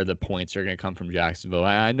where the points are going to come from Jacksonville.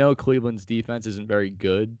 I know Cleveland's defense isn't very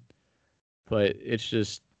good, but it's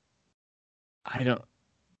just I don't.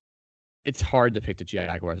 It's hard to pick the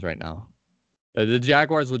Jaguars right now. The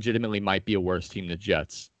Jaguars legitimately might be a worse team than the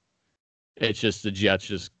Jets. It's just the Jets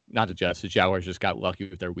just not the Jets. The Jaguars just got lucky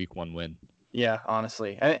with their Week 1 win. yeah,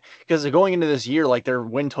 honestly, because going into this year, like their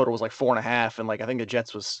win total was like 4.5, and like I think the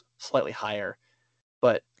Jets was slightly higher,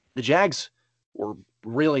 but the Jags were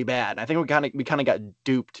really bad. I think we kind of got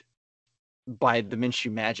duped by the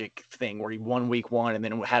Minshew magic thing where he won Week 1 and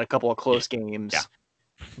then had a couple of close games. Yeah.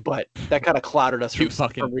 But that kind of clouded us from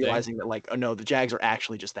realizing that like, oh no, the Jags are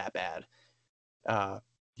actually just that bad.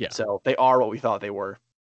 Yeah. So they are what we thought they were.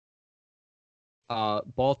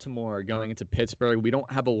 Baltimore going into Pittsburgh. We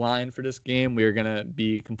don't have a line for this game. We're going to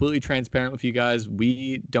be completely transparent with you guys.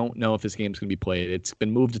 We don't know if this game's going to be played. It's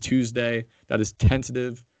been moved to Tuesday. That is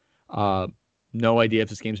tentative. No idea if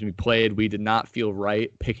this game's going to be played. We did not feel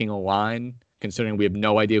right picking a line, considering we have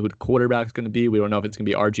no idea who the quarterback's going to be. We don't know if it's going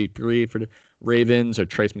to be RG3 for the Ravens or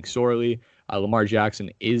Trace McSorley. Lamar Jackson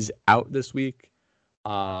is out this week.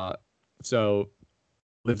 So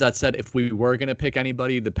with that said, if we were going to pick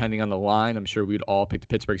anybody, depending on the line, I'm sure we'd all pick the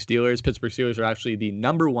Pittsburgh Steelers. Pittsburgh Steelers are actually the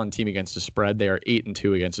number 1 team against the spread. They are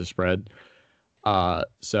 8-2 against the spread.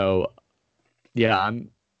 So yeah,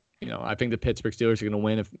 I think the Pittsburgh Steelers are going to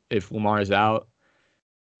win if Lamar is out.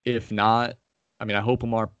 If not, I mean, I hope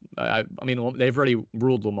Lamar. I mean, they've already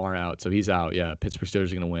ruled Lamar out, so he's out. Yeah, Pittsburgh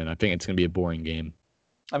Steelers are going to win. I think it's going to be a boring game.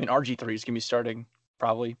 I mean, RG3 is going to be starting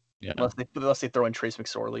probably. Yeah. Unless they throw in Trace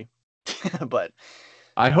McSorley, but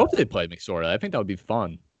I hope they play McSorley. I think that would be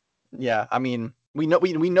fun. Yeah, I mean, we know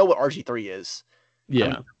what RG3 is. Yeah, I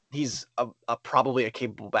mean, he's probably a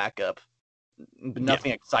capable backup, but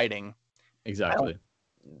nothing exciting. Exactly.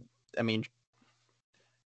 I mean,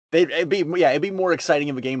 it'd be more exciting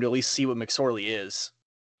of a game to at least see what McSorley is.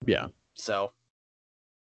 Yeah. So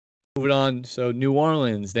moving on. So New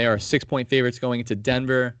Orleans, they are 6-point favorites going into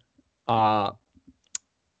Denver.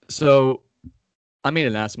 So I made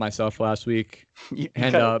an ass of myself last week.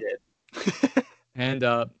 Hand up. Hand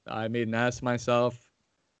up. I made an ass of myself.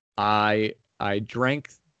 I drank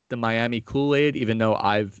the Miami Kool-Aid, even though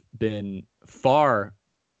I've been far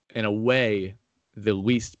and away the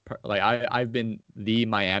least, like I've been the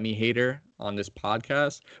Miami hater on this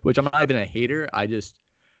podcast, which I'm not even a hater. I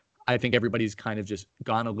think everybody's kind of just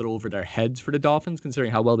gone a little over their heads for the Dolphins,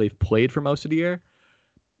 considering how well they've played for most of the year.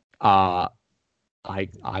 I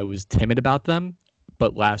was timid about them,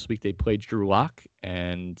 but last week they played Drew Lock,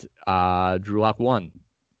 and Drew Lock won.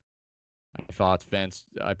 I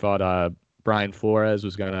thought Brian Flores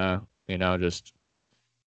was gonna, just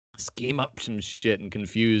scheme up some shit and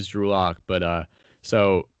confuse Drew Lock, but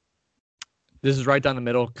so this is right down the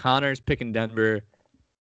middle. Connor's picking Denver.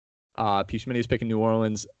 P. Schmitty's picking New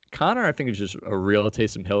Orleans. Connor, I think, is just a real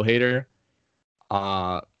Taysom Hill hater.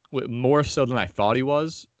 More so than I thought he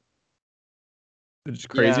was. It's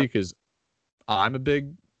crazy because I'm a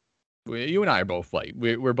big. You and I are both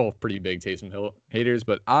we're both pretty big Taysom Hill haters,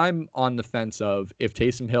 but I'm on the fence of if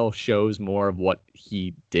Taysom Hill shows more of what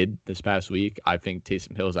he did this past week, I think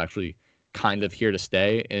Taysom Hill is actually kind of here to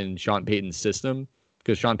stay in Sean Payton's system,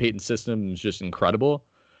 because Sean Payton's system is just incredible.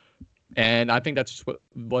 And I think that's just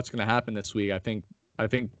what's going to happen this week. I think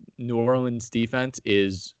New Orleans defense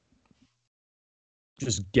is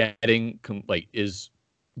just getting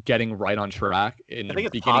right on track. In the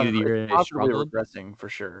beginning of the year, they struggled. Regressing for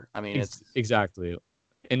sure. I mean, it's exactly.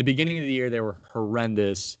 In the beginning of the year, they were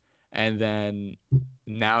horrendous, and then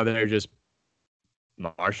now they're just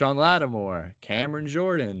Marshawn Lattimore, Cameron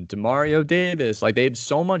Jordan, Demario Davis. Like, they have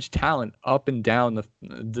so much talent up and down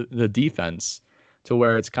the defense, to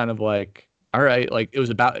where it's kind of like, all right, like it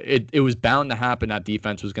was bound to happen. That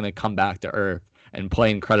defense was going to come back to earth and play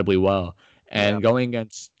incredibly well. And going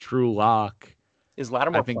against Drew Lock, is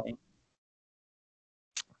Lattimore playing?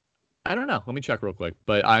 I don't know. Let me check real quick.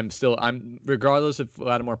 But I'm regardless if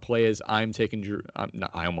Lattimore plays, I'm taking Drew.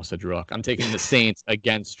 I almost said Drew Lock. I'm taking the Saints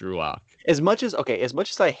against Drew Lock. As much as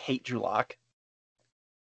I hate Drew Lock,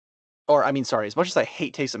 as much as I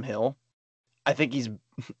hate Taysom Hill, I think he's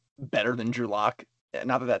better than Drew Lock.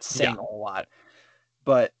 Not that that's saying a whole lot,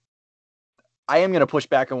 but I am going to push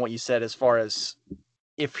back on what you said as far as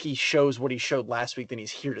if he shows what he showed last week, then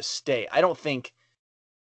he's here to stay. I don't think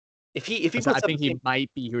If he I puts up think the same, he might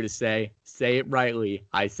be here to say it rightly.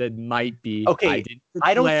 I said might be. I okay, didn't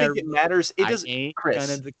I don't declare think it matters. It I doesn't, ain't gonna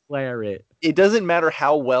Chris. declare it. It doesn't matter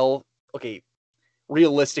how well. Okay,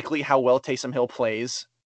 realistically, how well Taysom Hill plays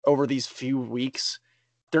over these few weeks.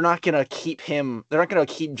 They're not gonna keep him. They're not gonna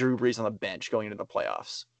keep Drew Brees on the bench going into the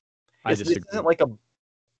playoffs. I This disagree. isn't like a.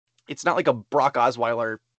 It's not like a Brock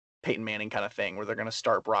Osweiler, Peyton Manning kind of thing where they're gonna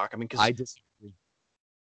start Brock. I mean, because I disagree.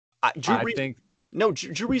 Drew I Brees. think No,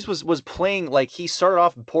 Drew Brees was playing like he started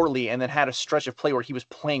off poorly and then had a stretch of play where he was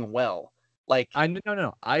playing well. Like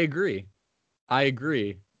no. I agree. I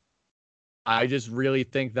just really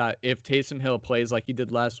think that if Taysom Hill plays like he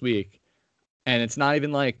did last week, and it's not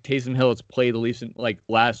even like Taysom Hill has played the least like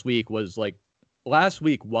last week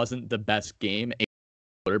wasn't the best game a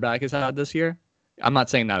quarterback has had this year. I'm not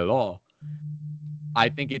saying that at all. I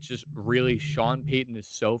think it's just really Sean Payton is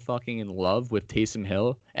so fucking in love with Taysom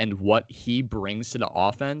Hill and what he brings to the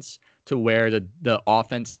offense to where the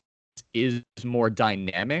offense is more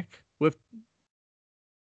dynamic with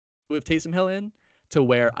Taysom Hill in, to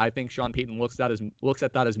where I think Sean Payton looks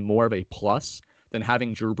at that as more of a plus than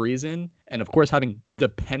having Drew Brees in, and of course having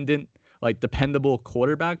dependable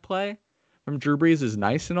quarterback play from Drew Brees is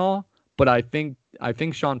nice and all, but I think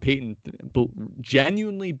Sean Payton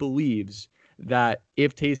genuinely believes that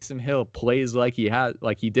if Taysom Hill plays like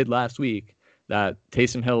he did last week, that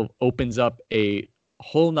Taysom Hill opens up a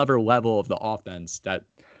whole nother level of the offense that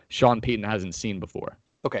Sean Payton hasn't seen before.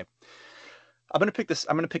 okay, I'm gonna pick the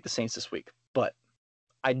Saints this week, but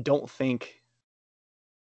I don't think.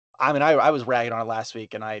 I mean, I was ragging on it last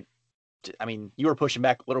week, and I mean, you were pushing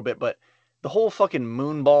back a little bit, but the whole fucking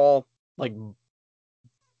moon ball, like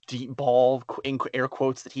deep ball in air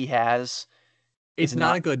quotes that he has, It's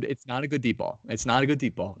not a good deep ball. It's not a good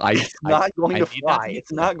deep ball. it's not going to need that fly. be It's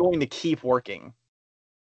clear. not going to keep working.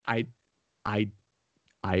 I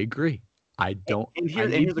agree. I don't.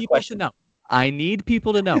 Here's the people question. to know. I need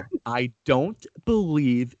people to know. I don't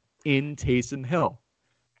believe in Taysom Hill.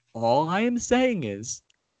 All I am saying is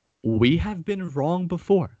we have been wrong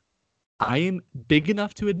before. I am big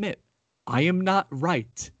enough to admit I am not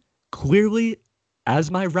right. Clearly,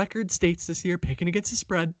 as my record states this year, picking against the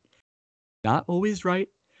spread, not always right.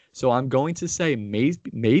 So I'm going to say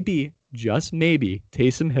maybe, just maybe,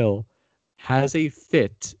 Taysom Hill has a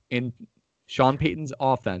fit in Sean Payton's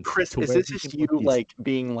offense. Chris, is this just you like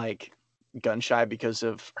being like gun shy because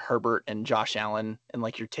of Herbert and Josh Allen and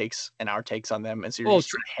like your takes and our takes on them, and so you're just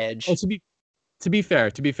trying to hedge? To be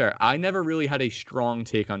fair, I never really had a strong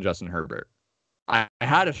take on Justin Herbert. I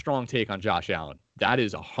had a strong take on Josh Allen. That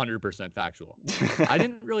is 100% factual.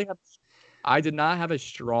 I did not have a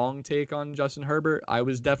strong take on Justin Herbert. I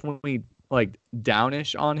was definitely like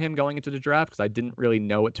downish on him going into the draft because I didn't really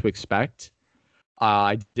know what to expect.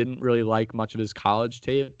 I didn't really like much of his college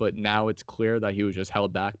tape, but now it's clear that he was just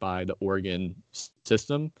held back by the Oregon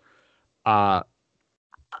system.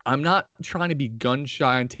 I'm not trying to be gun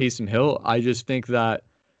shy on Taysom Hill. I just think that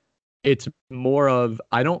it's more of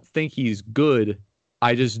I don't think he's good.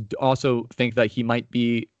 I just also think that he might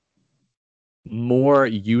be more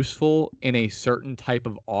useful in a certain type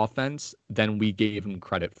of offense than we gave him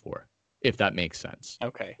credit for, if that makes sense.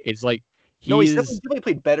 Okay. It's like he's definitely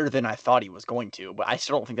played better than I thought he was going to, but I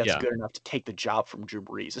still don't think that's good enough to take the job from Drew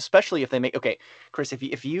Brees, especially if they make. Okay, Chris,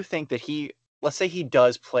 if you think that let's say he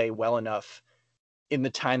does play well enough in the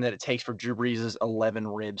time that it takes for Drew Brees' 11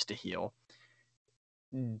 ribs to heal,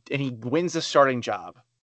 and he wins the starting job,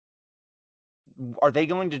 are they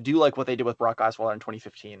going to do like what they did with Brock Osweiler in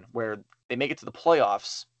 2015, where they make it to the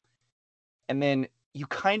playoffs, and then you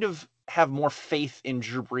kind of have more faith in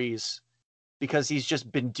Drew Brees because he's just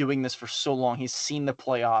been doing this for so long. He's seen the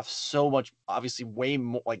playoffs so much, obviously way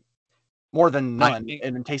more, like more than none.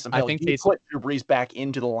 And in Taysom Hill, you put Drew Brees back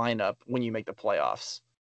into the lineup when you make the playoffs.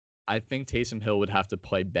 I think Taysom Hill would have to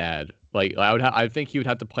play bad. Like I think he would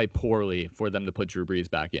have to play poorly for them to put Drew Brees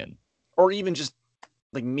back in, or even just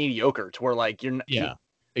like mediocre to where like you're. Yeah,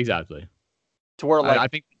 exactly. To where like I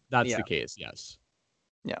think that's the case. Yes.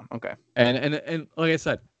 Yeah. Okay. And like I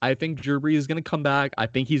said, I think Drew Brees is going to come back. I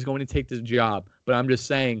think he's going to take this job. But I'm just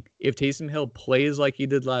saying, if Taysom Hill plays like he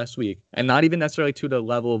did last week, and not even necessarily to the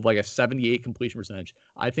level of like a 78 completion percentage,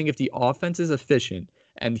 I think if the offense is efficient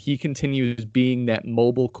and he continues being that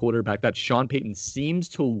mobile quarterback that Sean Payton seems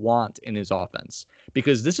to want in his offense,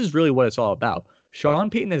 because this is really what it's all about.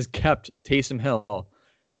 Sean Payton has kept Taysom Hill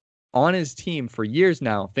on his team for years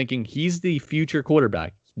now, thinking he's the future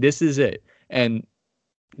quarterback. This is it. And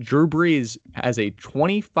Drew Brees has a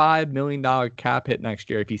 $25 million cap hit next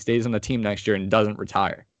year if he stays on the team next year and doesn't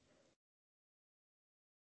retire.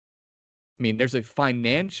 I mean, there's a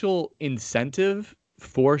financial incentive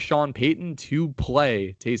for Sean Payton to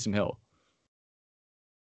play Taysom Hill.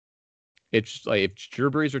 It's like if Drew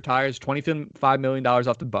Brees retires, $25 million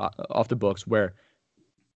off the books, where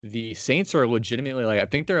the Saints are legitimately like, I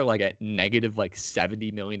think they're like at negative like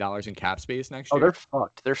 $70 million in cap space next year. Oh, they're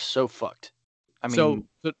fucked. They're so fucked. I mean,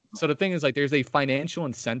 so the thing is, like, there's a financial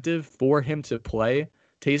incentive for him to play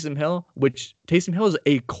Taysom Hill, which Taysom Hill is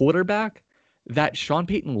a quarterback that Sean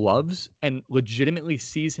Payton loves and legitimately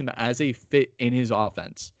sees him as a fit in his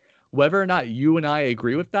offense. Whether or not you and I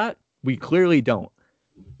agree with that, we clearly don't.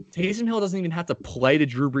 Taysom Hill doesn't even have to play to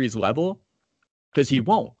Drew Brees' level because he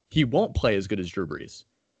won't. He won't play as good as Drew Brees,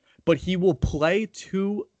 but he will play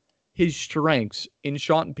to his strengths in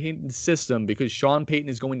Sean Payton's system because Sean Payton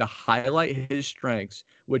is going to highlight his strengths,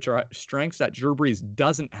 which are strengths that Drew Brees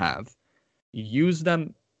doesn't have, use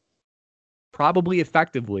them probably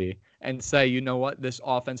effectively, and say, you know what, this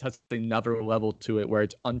offense has another level to it where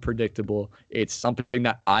it's unpredictable. It's something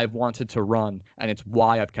that I've wanted to run, and it's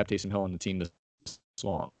why I've kept Taysom Hill on the team this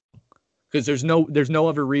long. Because there's no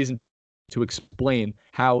other reason to explain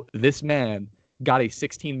how this man got a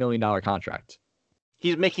 $16 million contract.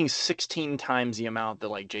 He's making 16 times the amount that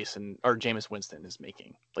like Jameis Winston is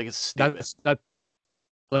making. Like it's stupid.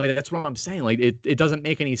 That's what I'm saying. Like it doesn't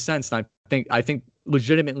make any sense. And I think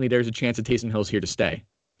legitimately there's a chance that Taysom Hill's here to stay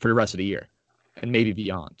for the rest of the year and maybe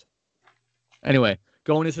beyond. Anyway,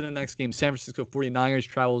 going into the next game, San Francisco 49ers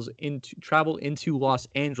travel into Los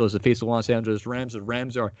Angeles to face the Los Angeles Rams. The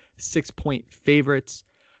Rams are 6-point favorites.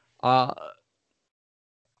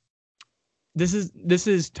 This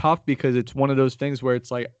is tough because it's one of those things where it's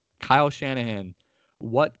like Kyle Shanahan.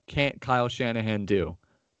 What can't Kyle Shanahan do?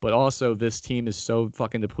 But also, this team is so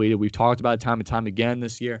fucking depleted. We've talked about it time and time again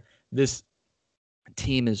this year. This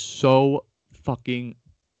team is so fucking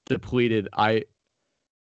depleted.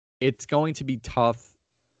 It's going to be tough.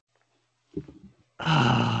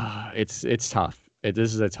 It's tough.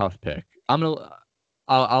 This is a tough pick.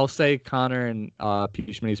 I'll say Connor and Pete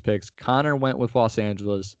Schmitty's picks. Connor went with Los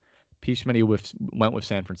Angeles. Pete Schmitty went with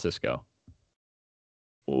San Francisco.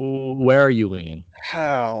 Where are you leaning?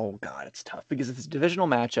 Oh God, it's tough because it's a divisional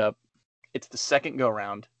matchup. It's the second go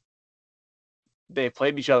round. They've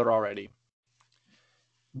played each other already.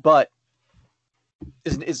 But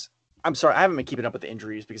I'm sorry, I haven't been keeping up with the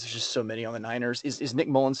injuries because there's just so many on the Niners. Is Nick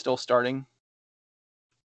Mullins still starting?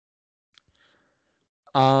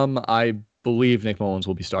 I believe Nick Mullins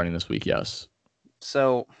will be starting this week, yes.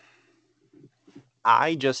 So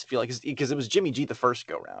I just feel like because it was Jimmy G the first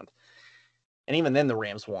go round. And even then the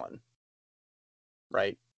Rams won.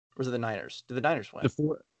 Right? Or was it the Niners? Did the Niners win? The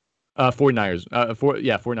 49ers.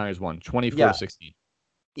 49ers won 24-16.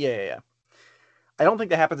 Yeah. I don't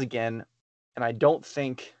think that happens again. And I don't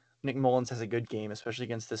think Nick Mullins has a good game, especially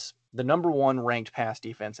against the number one ranked pass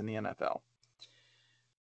defense in the NFL.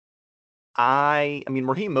 I mean,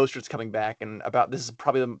 Raheem Mostert's coming back, and this is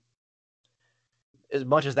probably as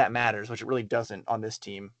much as that matters, which it really doesn't on this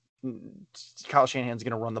team. Kyle Shanahan's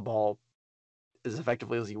going to run the ball as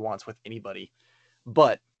effectively as he wants with anybody,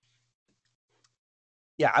 but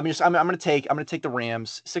yeah, I'm going to take the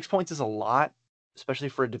Rams. 6 points is a lot, especially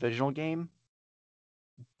for a divisional game,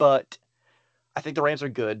 but I think the Rams are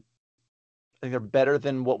good. I think they're better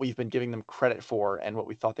than what we've been giving them credit for and what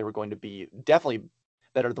we thought they were going to be. Definitely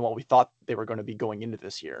better than what we thought they were going to be going into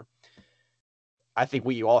this year. I think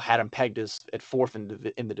we all had them pegged at fourth in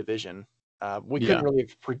the division. We couldn't really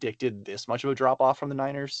have predicted this much of a drop off from the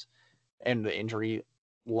Niners and the injury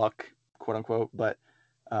luck, quote unquote. But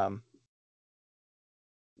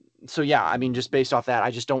so yeah, I mean, just based off that,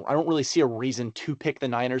 I don't really see a reason to pick the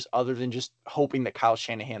Niners other than just hoping that Kyle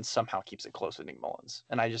Shanahan somehow keeps it close with Nick Mullins,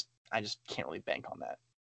 and I just can't really bank on that.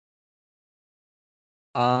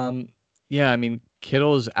 Yeah, I mean,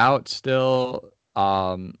 Kittle's out still.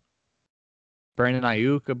 Brandon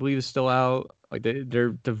Ayuk, I believe, is still out. Like they're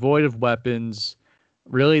devoid of weapons.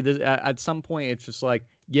 Really, at some point, it's just like,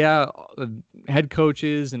 yeah, head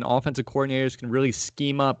coaches and offensive coordinators can really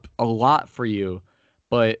scheme up a lot for you,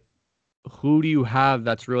 but who do you have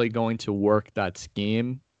that's really going to work that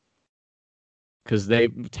scheme? Because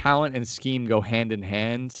talent and scheme go hand in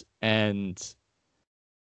hand, and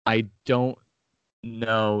I don't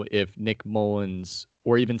know if Nick Mullins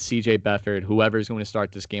or even CJ Beathard, whoever is going to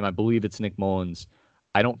start this game, I believe it's Nick Mullins.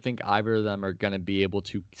 I don't think either of them are going to be able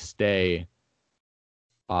to stay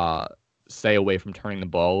away from turning the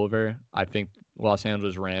ball over. I think Los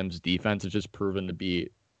Angeles Rams defense has just proven to be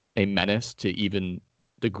a menace to even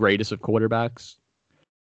the greatest of quarterbacks.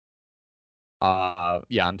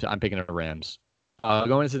 Yeah, I'm picking the Rams.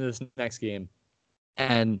 Going into this next game,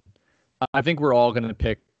 and I think we're all going to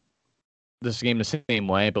pick this game the same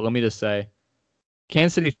way, but let me just say,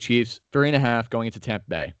 Kansas City Chiefs, 3.5 going into Tampa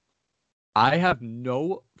Bay. I have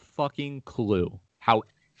no fucking clue how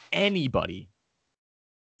anybody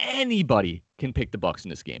can pick the Bucks in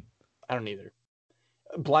this game. I don't either.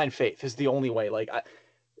 Blind faith is the only way. Like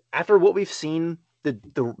after what we've seen,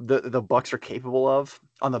 the Bucks are capable of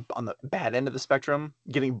on the bad end of the spectrum,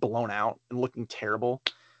 getting blown out and looking terrible,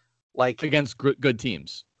 like against good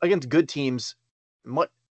teams. Against good teams, much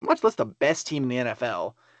less the best team in the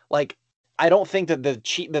NFL. Like I don't think that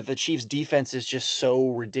the Chiefs defense is just so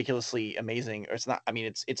ridiculously amazing. Or it's not. I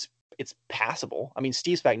mean, it's passable. I mean,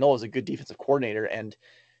 Steve Spagnuolo is a good defensive coordinator, and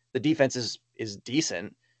the defense is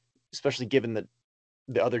decent, especially given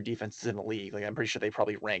the other defenses in the league. Like I'm pretty sure they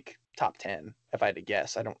probably rank top 10 if I had to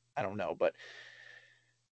guess. I don't know, but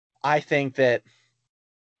I think that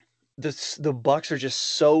the Bucks are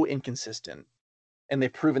just so inconsistent, and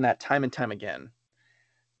they've proven that time and time again,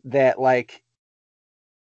 that like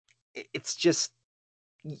it's just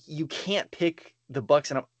you can't pick the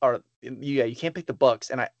Bucks you can't pick the Bucks,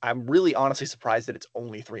 and I'm really honestly surprised that it's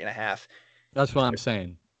only 3.5. That's what I'm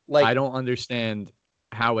saying. Like I don't understand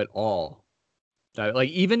how at all that, like,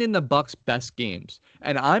 even in the Bucks' best games,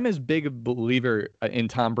 and I'm as big a believer in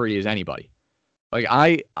Tom Brady as anybody. Like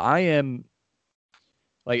I am,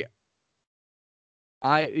 like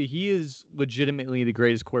he is legitimately the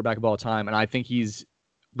greatest quarterback of all time, and I think he's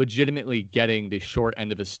legitimately getting the short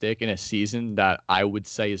end of a stick in a season that I would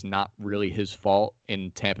say is not really his fault in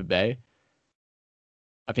Tampa Bay.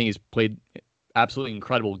 I think he's played absolutely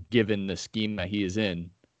incredible given the scheme that he is in.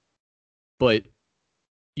 But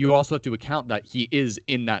you also have to account that he is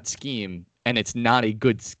in that scheme, and it's not a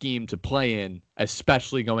good scheme to play in,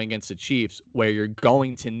 especially going against the Chiefs, where you're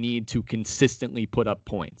going to need to consistently put up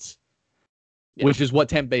points. Yeah. Which is what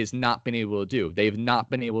Tampa Bay has not been able to do. They've not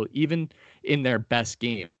been able, even in their best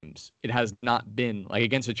games, it has not been like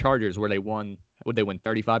against the Chargers where they won. Would they win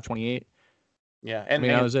 35-28? Yeah, and I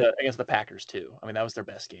mean, against the Packers too. I mean, that was their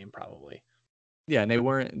best game probably. Yeah, and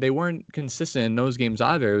they weren't consistent in those games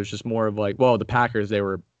either. It was just more of like, well, the Packers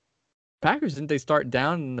didn't they start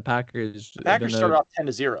down, and the Packers started off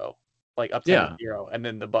 10-0, like up 10-0, and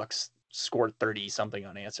then the Bucks scored 30 something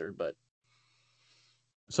unanswered, but.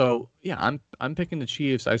 So yeah, I'm picking the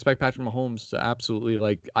Chiefs. I expect Patrick Mahomes to absolutely,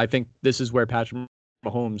 like, I think this is where Patrick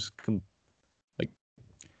Mahomes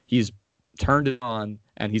he's turned it on,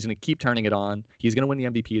 and he's going to keep turning it on. He's going to win the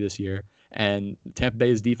MVP this year. And Tampa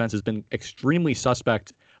Bay's defense has been extremely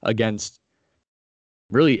suspect against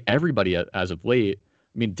really everybody as of late.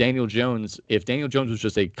 I mean, Daniel Jones, if Daniel Jones was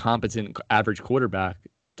just a competent average quarterback,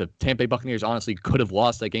 the Tampa Bay Buccaneers honestly could have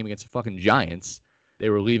lost that game against the fucking Giants. They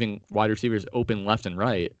were leaving wide receivers open left and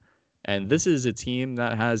right. And this is a team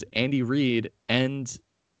that has Andy Reid and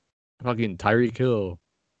fucking Tyreek Hill,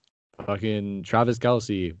 fucking Travis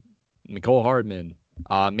Kelce, Mecole Hardman,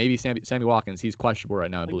 maybe Sammy Watkins. He's questionable right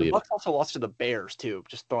now, I believe. The Bucs also lost to the Bears too.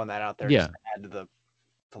 Just throwing that out there. Yeah. Just to add to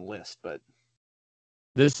the list, but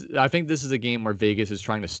I think this is a game where Vegas is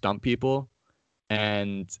trying to stump people,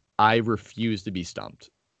 and I refuse to be stumped.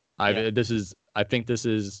 I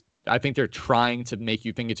think they're trying to make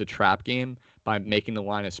you think it's a trap game by making the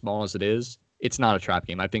line as small as it is. It's not a trap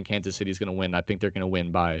game. I think Kansas City's going to win. I think they're going to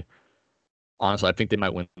win honestly, I think they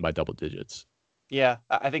might win by double digits. Yeah,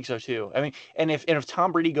 I think so too. I mean, and if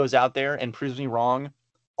Tom Brady goes out there and proves me wrong,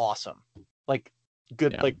 awesome. Like,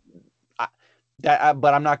 good. Yeah.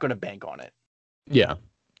 But I'm not going to bank on it. Yeah.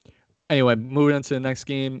 Anyway, moving on to the next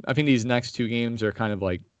game. I think these next two games are kind of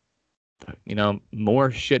like,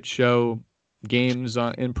 more shit show games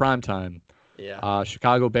in prime time. Yeah.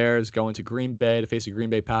 Chicago Bears going to Green Bay to face the Green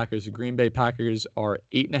Bay Packers. The Green Bay Packers are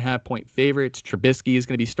 8.5-point favorites. Trubisky is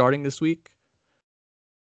going to be starting this week.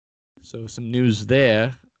 So some news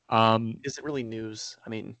there. Is it really news? I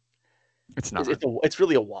mean, it's not. It's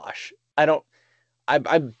really a wash.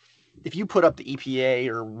 If you put up the EPA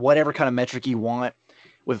or whatever kind of metric you want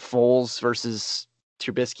with Foles versus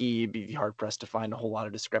Trubisky, you'd be hard pressed to find a whole lot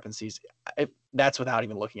of discrepancies. That's without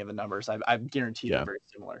even looking at the numbers. I guarantee they're very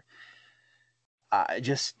similar.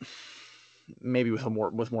 Just maybe with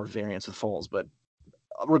more variance with Foles, but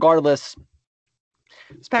regardless,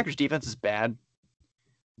 this Packers defense is bad,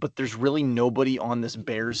 but there's really nobody on this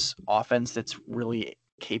Bears offense that's really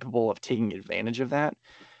capable of taking advantage of that.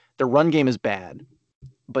 Their run game is bad,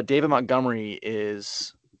 but David Montgomery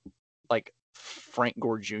is like Frank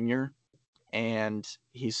Gore Jr., and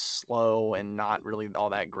he's slow and not really all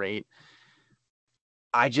that great.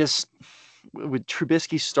 With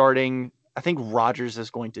Trubisky starting, I think Rodgers is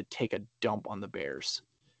going to take a dump on the Bears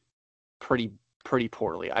pretty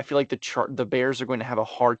poorly. I feel like the Bears are going to have a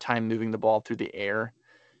hard time moving the ball through the air,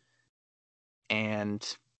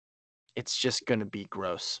 and it's just going to be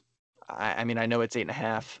gross. I mean, I know it's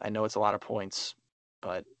 8.5. I know it's a lot of points,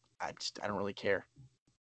 but I don't really care.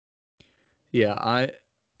 Yeah,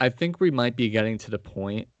 I think we might be getting to the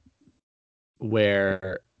point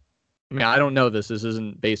where, I mean, I don't know this. This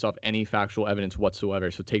isn't based off any factual evidence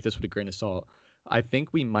whatsoever, so take this with a grain of salt. I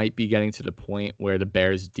think we might be getting to the point where the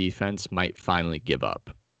Bears defense might finally give up.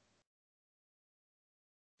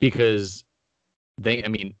 Because I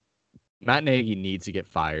mean, Matt Nagy needs to get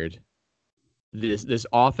fired. This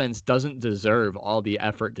offense doesn't deserve all the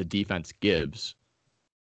effort the defense gives.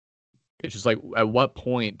 It's just like, at what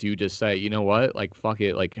point do you just say, you know what, like, fuck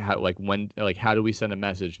it, like, how do we send a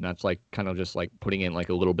message? And that's like kind of just like putting in like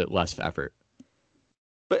a little bit less effort.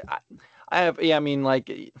 But I mean, like,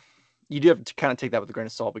 you do have to kind of take that with a grain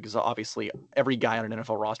of salt, because obviously every guy on an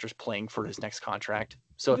NFL roster is playing for his next contract.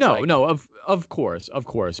 So it's of course,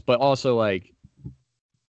 but also like,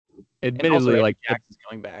 admittedly, like, Jackson's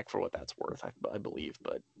coming back for what that's worth, I believe.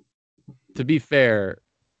 But to be fair,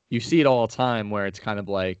 you see it all the time where it's kind of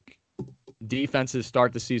like defenses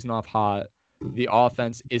start the season off hot, the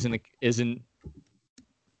offense isn't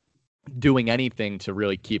doing anything to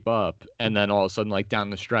really keep up, and then all of a sudden, like, down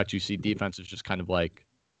the stretch, you see defenses just kind of like,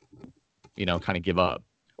 kind of give up.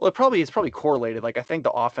 Well, it's probably correlated. Like, I think the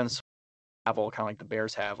offense level, kind of like the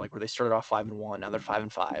Bears have, like, where they started off 5-1, now they're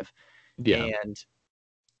 5-5. Yeah. And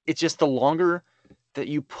it's just the longer that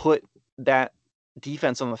you put that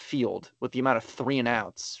defense on the field with the amount of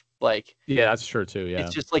 3-and-outs, like, yeah, that's true too. Yeah,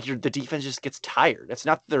 it's just like the defense just gets tired. It's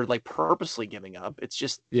not that they're like purposely giving up. It's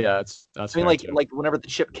just, that's. I mean, like whenever the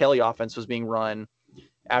Chip Kelly offense was being run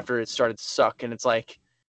after it started to suck, and it's like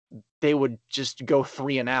they would just go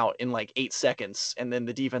 3-and-out in like 8 seconds, and then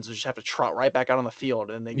the defense would just have to trot right back out on the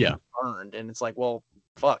field, and they get burned. And it's like, well,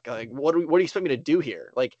 fuck, like, what do you expect me to do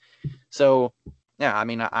here? Like, so yeah, I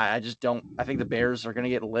mean, I just don't. I think the Bears are going to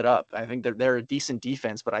get lit up. I think they're a decent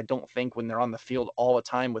defense, but I don't think when they're on the field all the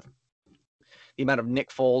time with the amount of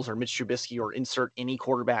Nick Foles or Mitch Trubisky or insert any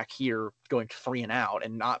quarterback here going 3-and-out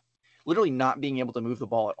and literally not being able to move the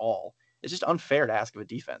ball at all, it's just unfair to ask of a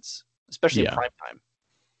defense, especially in prime time.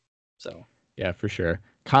 So yeah, for sure.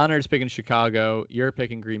 Connor's picking Chicago. You're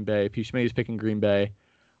picking Green Bay. Peachmade's picking Green Bay.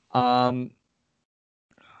 Make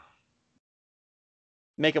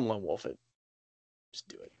him lone wolf it. Just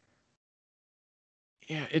do it.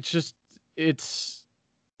 Yeah, it's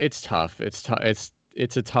tough. It's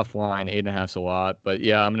a tough line. 8.5's a lot, but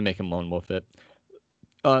yeah, I'm gonna make him lone wolf it.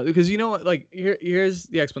 Because you know what? Like, here's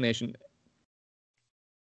the explanation.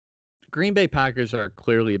 Green Bay Packers are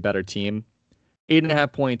clearly a better team.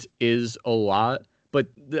 8.5 points is a lot, but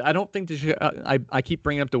I don't think I keep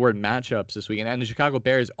bringing up the word matchups this weekend, and the Chicago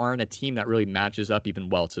Bears aren't a team that really matches up even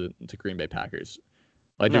well to Green Bay Packers.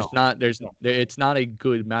 Like, it's not a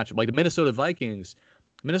good matchup. Like the Minnesota Vikings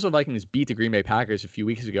beat the Green Bay Packers a few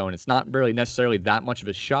weeks ago, and it's not really necessarily that much of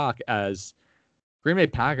a shock, as Green Bay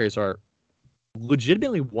Packers are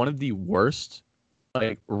legitimately one of the worst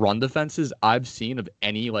like run defenses I've seen of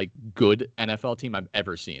any like good NFL team I've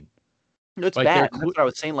ever seen. It's like, bad. That's what I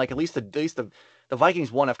was saying. Like, at least the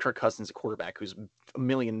Vikings won have Kirk Cousins, a quarterback who's a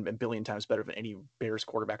billion times better than any Bears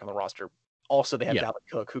quarterback on the roster. Also, they have Dalvin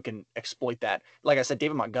Cook, who can exploit that. Like I said,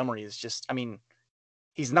 David Montgomery is just, I mean,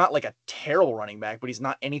 he's not like a terrible running back, but he's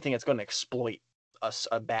not anything that's going to exploit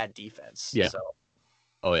a bad defense. Yeah. So.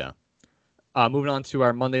 Oh, yeah. Moving on to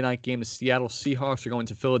our Monday night game, the Seattle Seahawks are going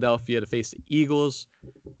to Philadelphia to face the Eagles.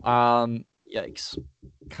 Yikes.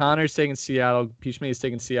 Connor's taking Seattle. Peachmade is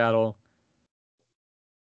taking Seattle.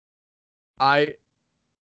 I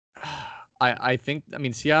think, I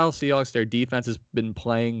mean, Seattle Seahawks, their defense has been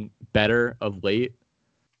playing better of late.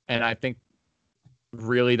 And I think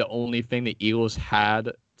really the only thing the Eagles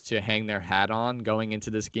had to hang their hat on going into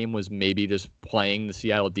this game was maybe just playing the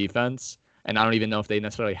Seattle defense. And I don't even know if they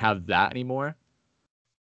necessarily have that anymore.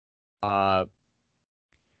 Yeah,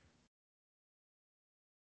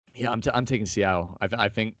 I'm taking Seattle. I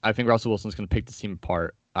think Russell Wilson's going to pick this team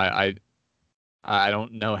apart. I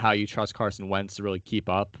don't know how you trust Carson Wentz to really keep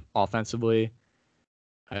up offensively.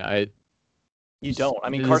 You don't. I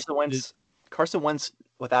mean, Carson Wentz,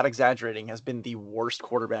 without exaggerating, has been the worst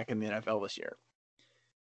quarterback in the NFL this year.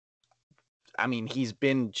 I mean, he's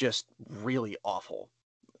been just really awful.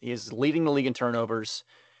 He is leading the league in turnovers.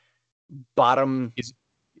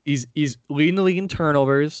 He's leading the league in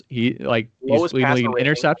turnovers. He's leading the league in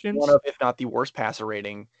interceptions. One of, if not the worst passer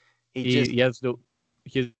rating. He has the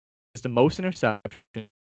most interceptions,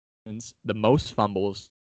 the most fumbles,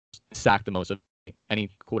 sacked the most of any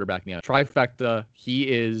quarterback in the NFL. Trifecta. He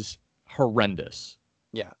is horrendous.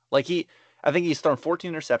 Yeah, like I think he's thrown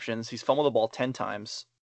 14 interceptions. He's fumbled the ball 10 times.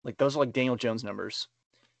 Like, those are like Daniel Jones numbers.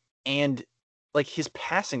 and like his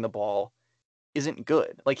passing the ball isn't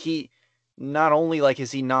good. Like he not only like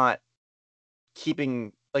is he not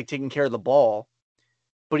taking care of the ball,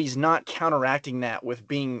 but he's not counteracting that with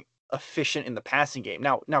being efficient in the passing game.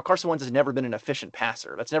 Now Carson Wentz has never been an efficient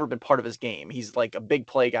passer. That's never been part of his game. He's like a big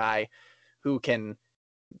play guy who can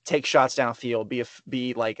take shots downfield,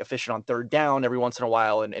 be like efficient on third down every once in a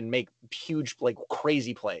while, and make huge, like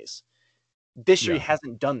crazy plays. This year he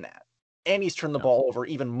hasn't done that, and he's turned the ball over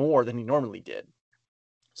even more than he normally did.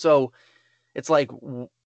 So it's like,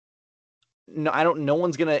 no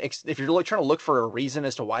one's gonna, if you're trying to look for a reason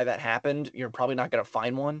as to why that happened, you're probably not gonna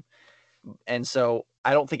find one. And so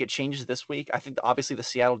I don't think it changes this week. I think obviously the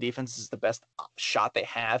Seattle defense is the best shot they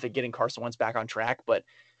have at getting Carson Wentz back on track, but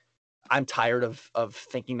I'm tired of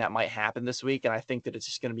thinking that might happen this week. And I think that it's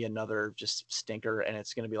just going to be another just stinker. And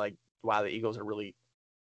it's going to be like, wow, the Eagles are really,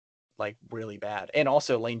 like really bad. And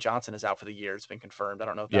also Lane Johnson is out for the year. It's been confirmed. I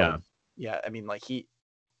don't know if that was, I mean, like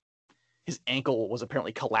his ankle was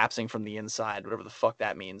apparently collapsing from the inside, whatever the fuck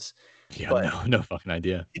that means. Yeah, but no fucking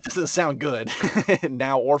idea. It doesn't sound good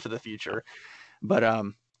now or for the future. But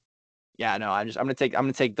yeah, no, I'm gonna take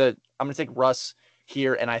Russ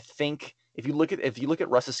here, and I think if you look at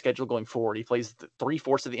Russ's schedule going forward, he plays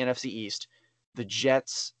 3/4 of the NFC East, the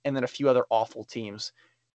Jets, and then a few other awful teams.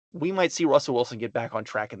 We might see Russell Wilson get back on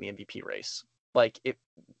track in the MVP race. Like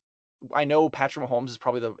I know Patrick Mahomes is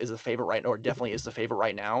probably the favorite right now, or definitely is the favorite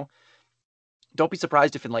right now. Don't be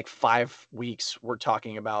surprised if in like 5 weeks we're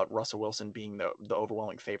talking about Russell Wilson being the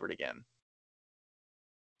overwhelming favorite again.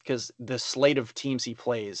 Because the slate of teams he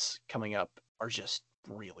plays coming up are just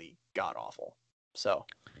really god awful. So,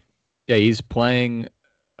 yeah, he's playing.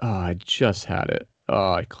 I just had it.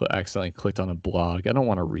 Oh, I accidentally clicked on a blog. I don't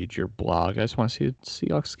want to read your blog. I just want to see the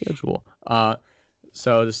Seahawks schedule.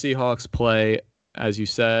 So the Seahawks play, as you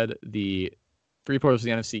said, the 3/4 of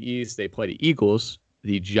the NFC East. They play the Eagles,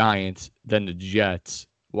 the Giants, then the Jets,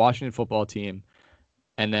 Washington football team,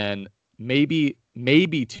 and then maybe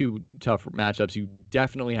 2 tough matchups. You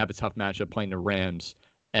definitely have a tough matchup playing the Rams,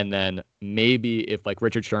 and then maybe if like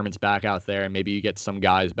Richard Sherman's back out there, maybe you get some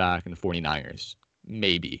guys back in the 49ers.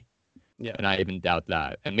 Maybe. Yeah. And I even doubt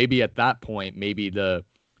that. And maybe at that point, maybe the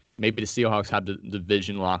Seahawks have the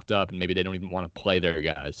division locked up and maybe they don't even want to play their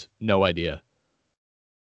guys. No idea.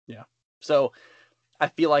 Yeah. So I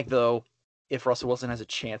feel like, though, if Russell Wilson has a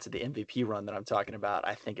chance at the MVP run that I'm talking about,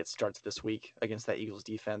 I think it starts this week against that Eagles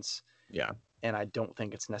defense. Yeah. And I don't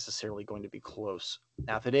think it's necessarily going to be close.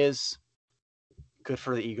 Now, if it is, good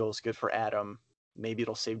for the Eagles, good for Adam. Maybe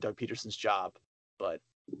it'll save Doug Peterson's job, but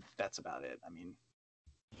that's about it. I mean,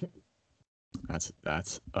 that's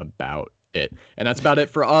about it. And that's about it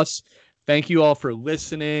for us. Thank you all for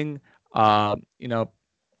listening. I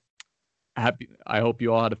hope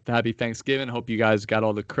you all had a happy Thanksgiving. Hope you guys got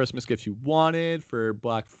all the Christmas gifts you wanted for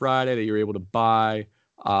Black Friday that you were able to buy.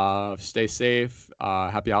 Stay safe.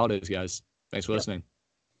 Happy holidays, guys. Thanks for listening.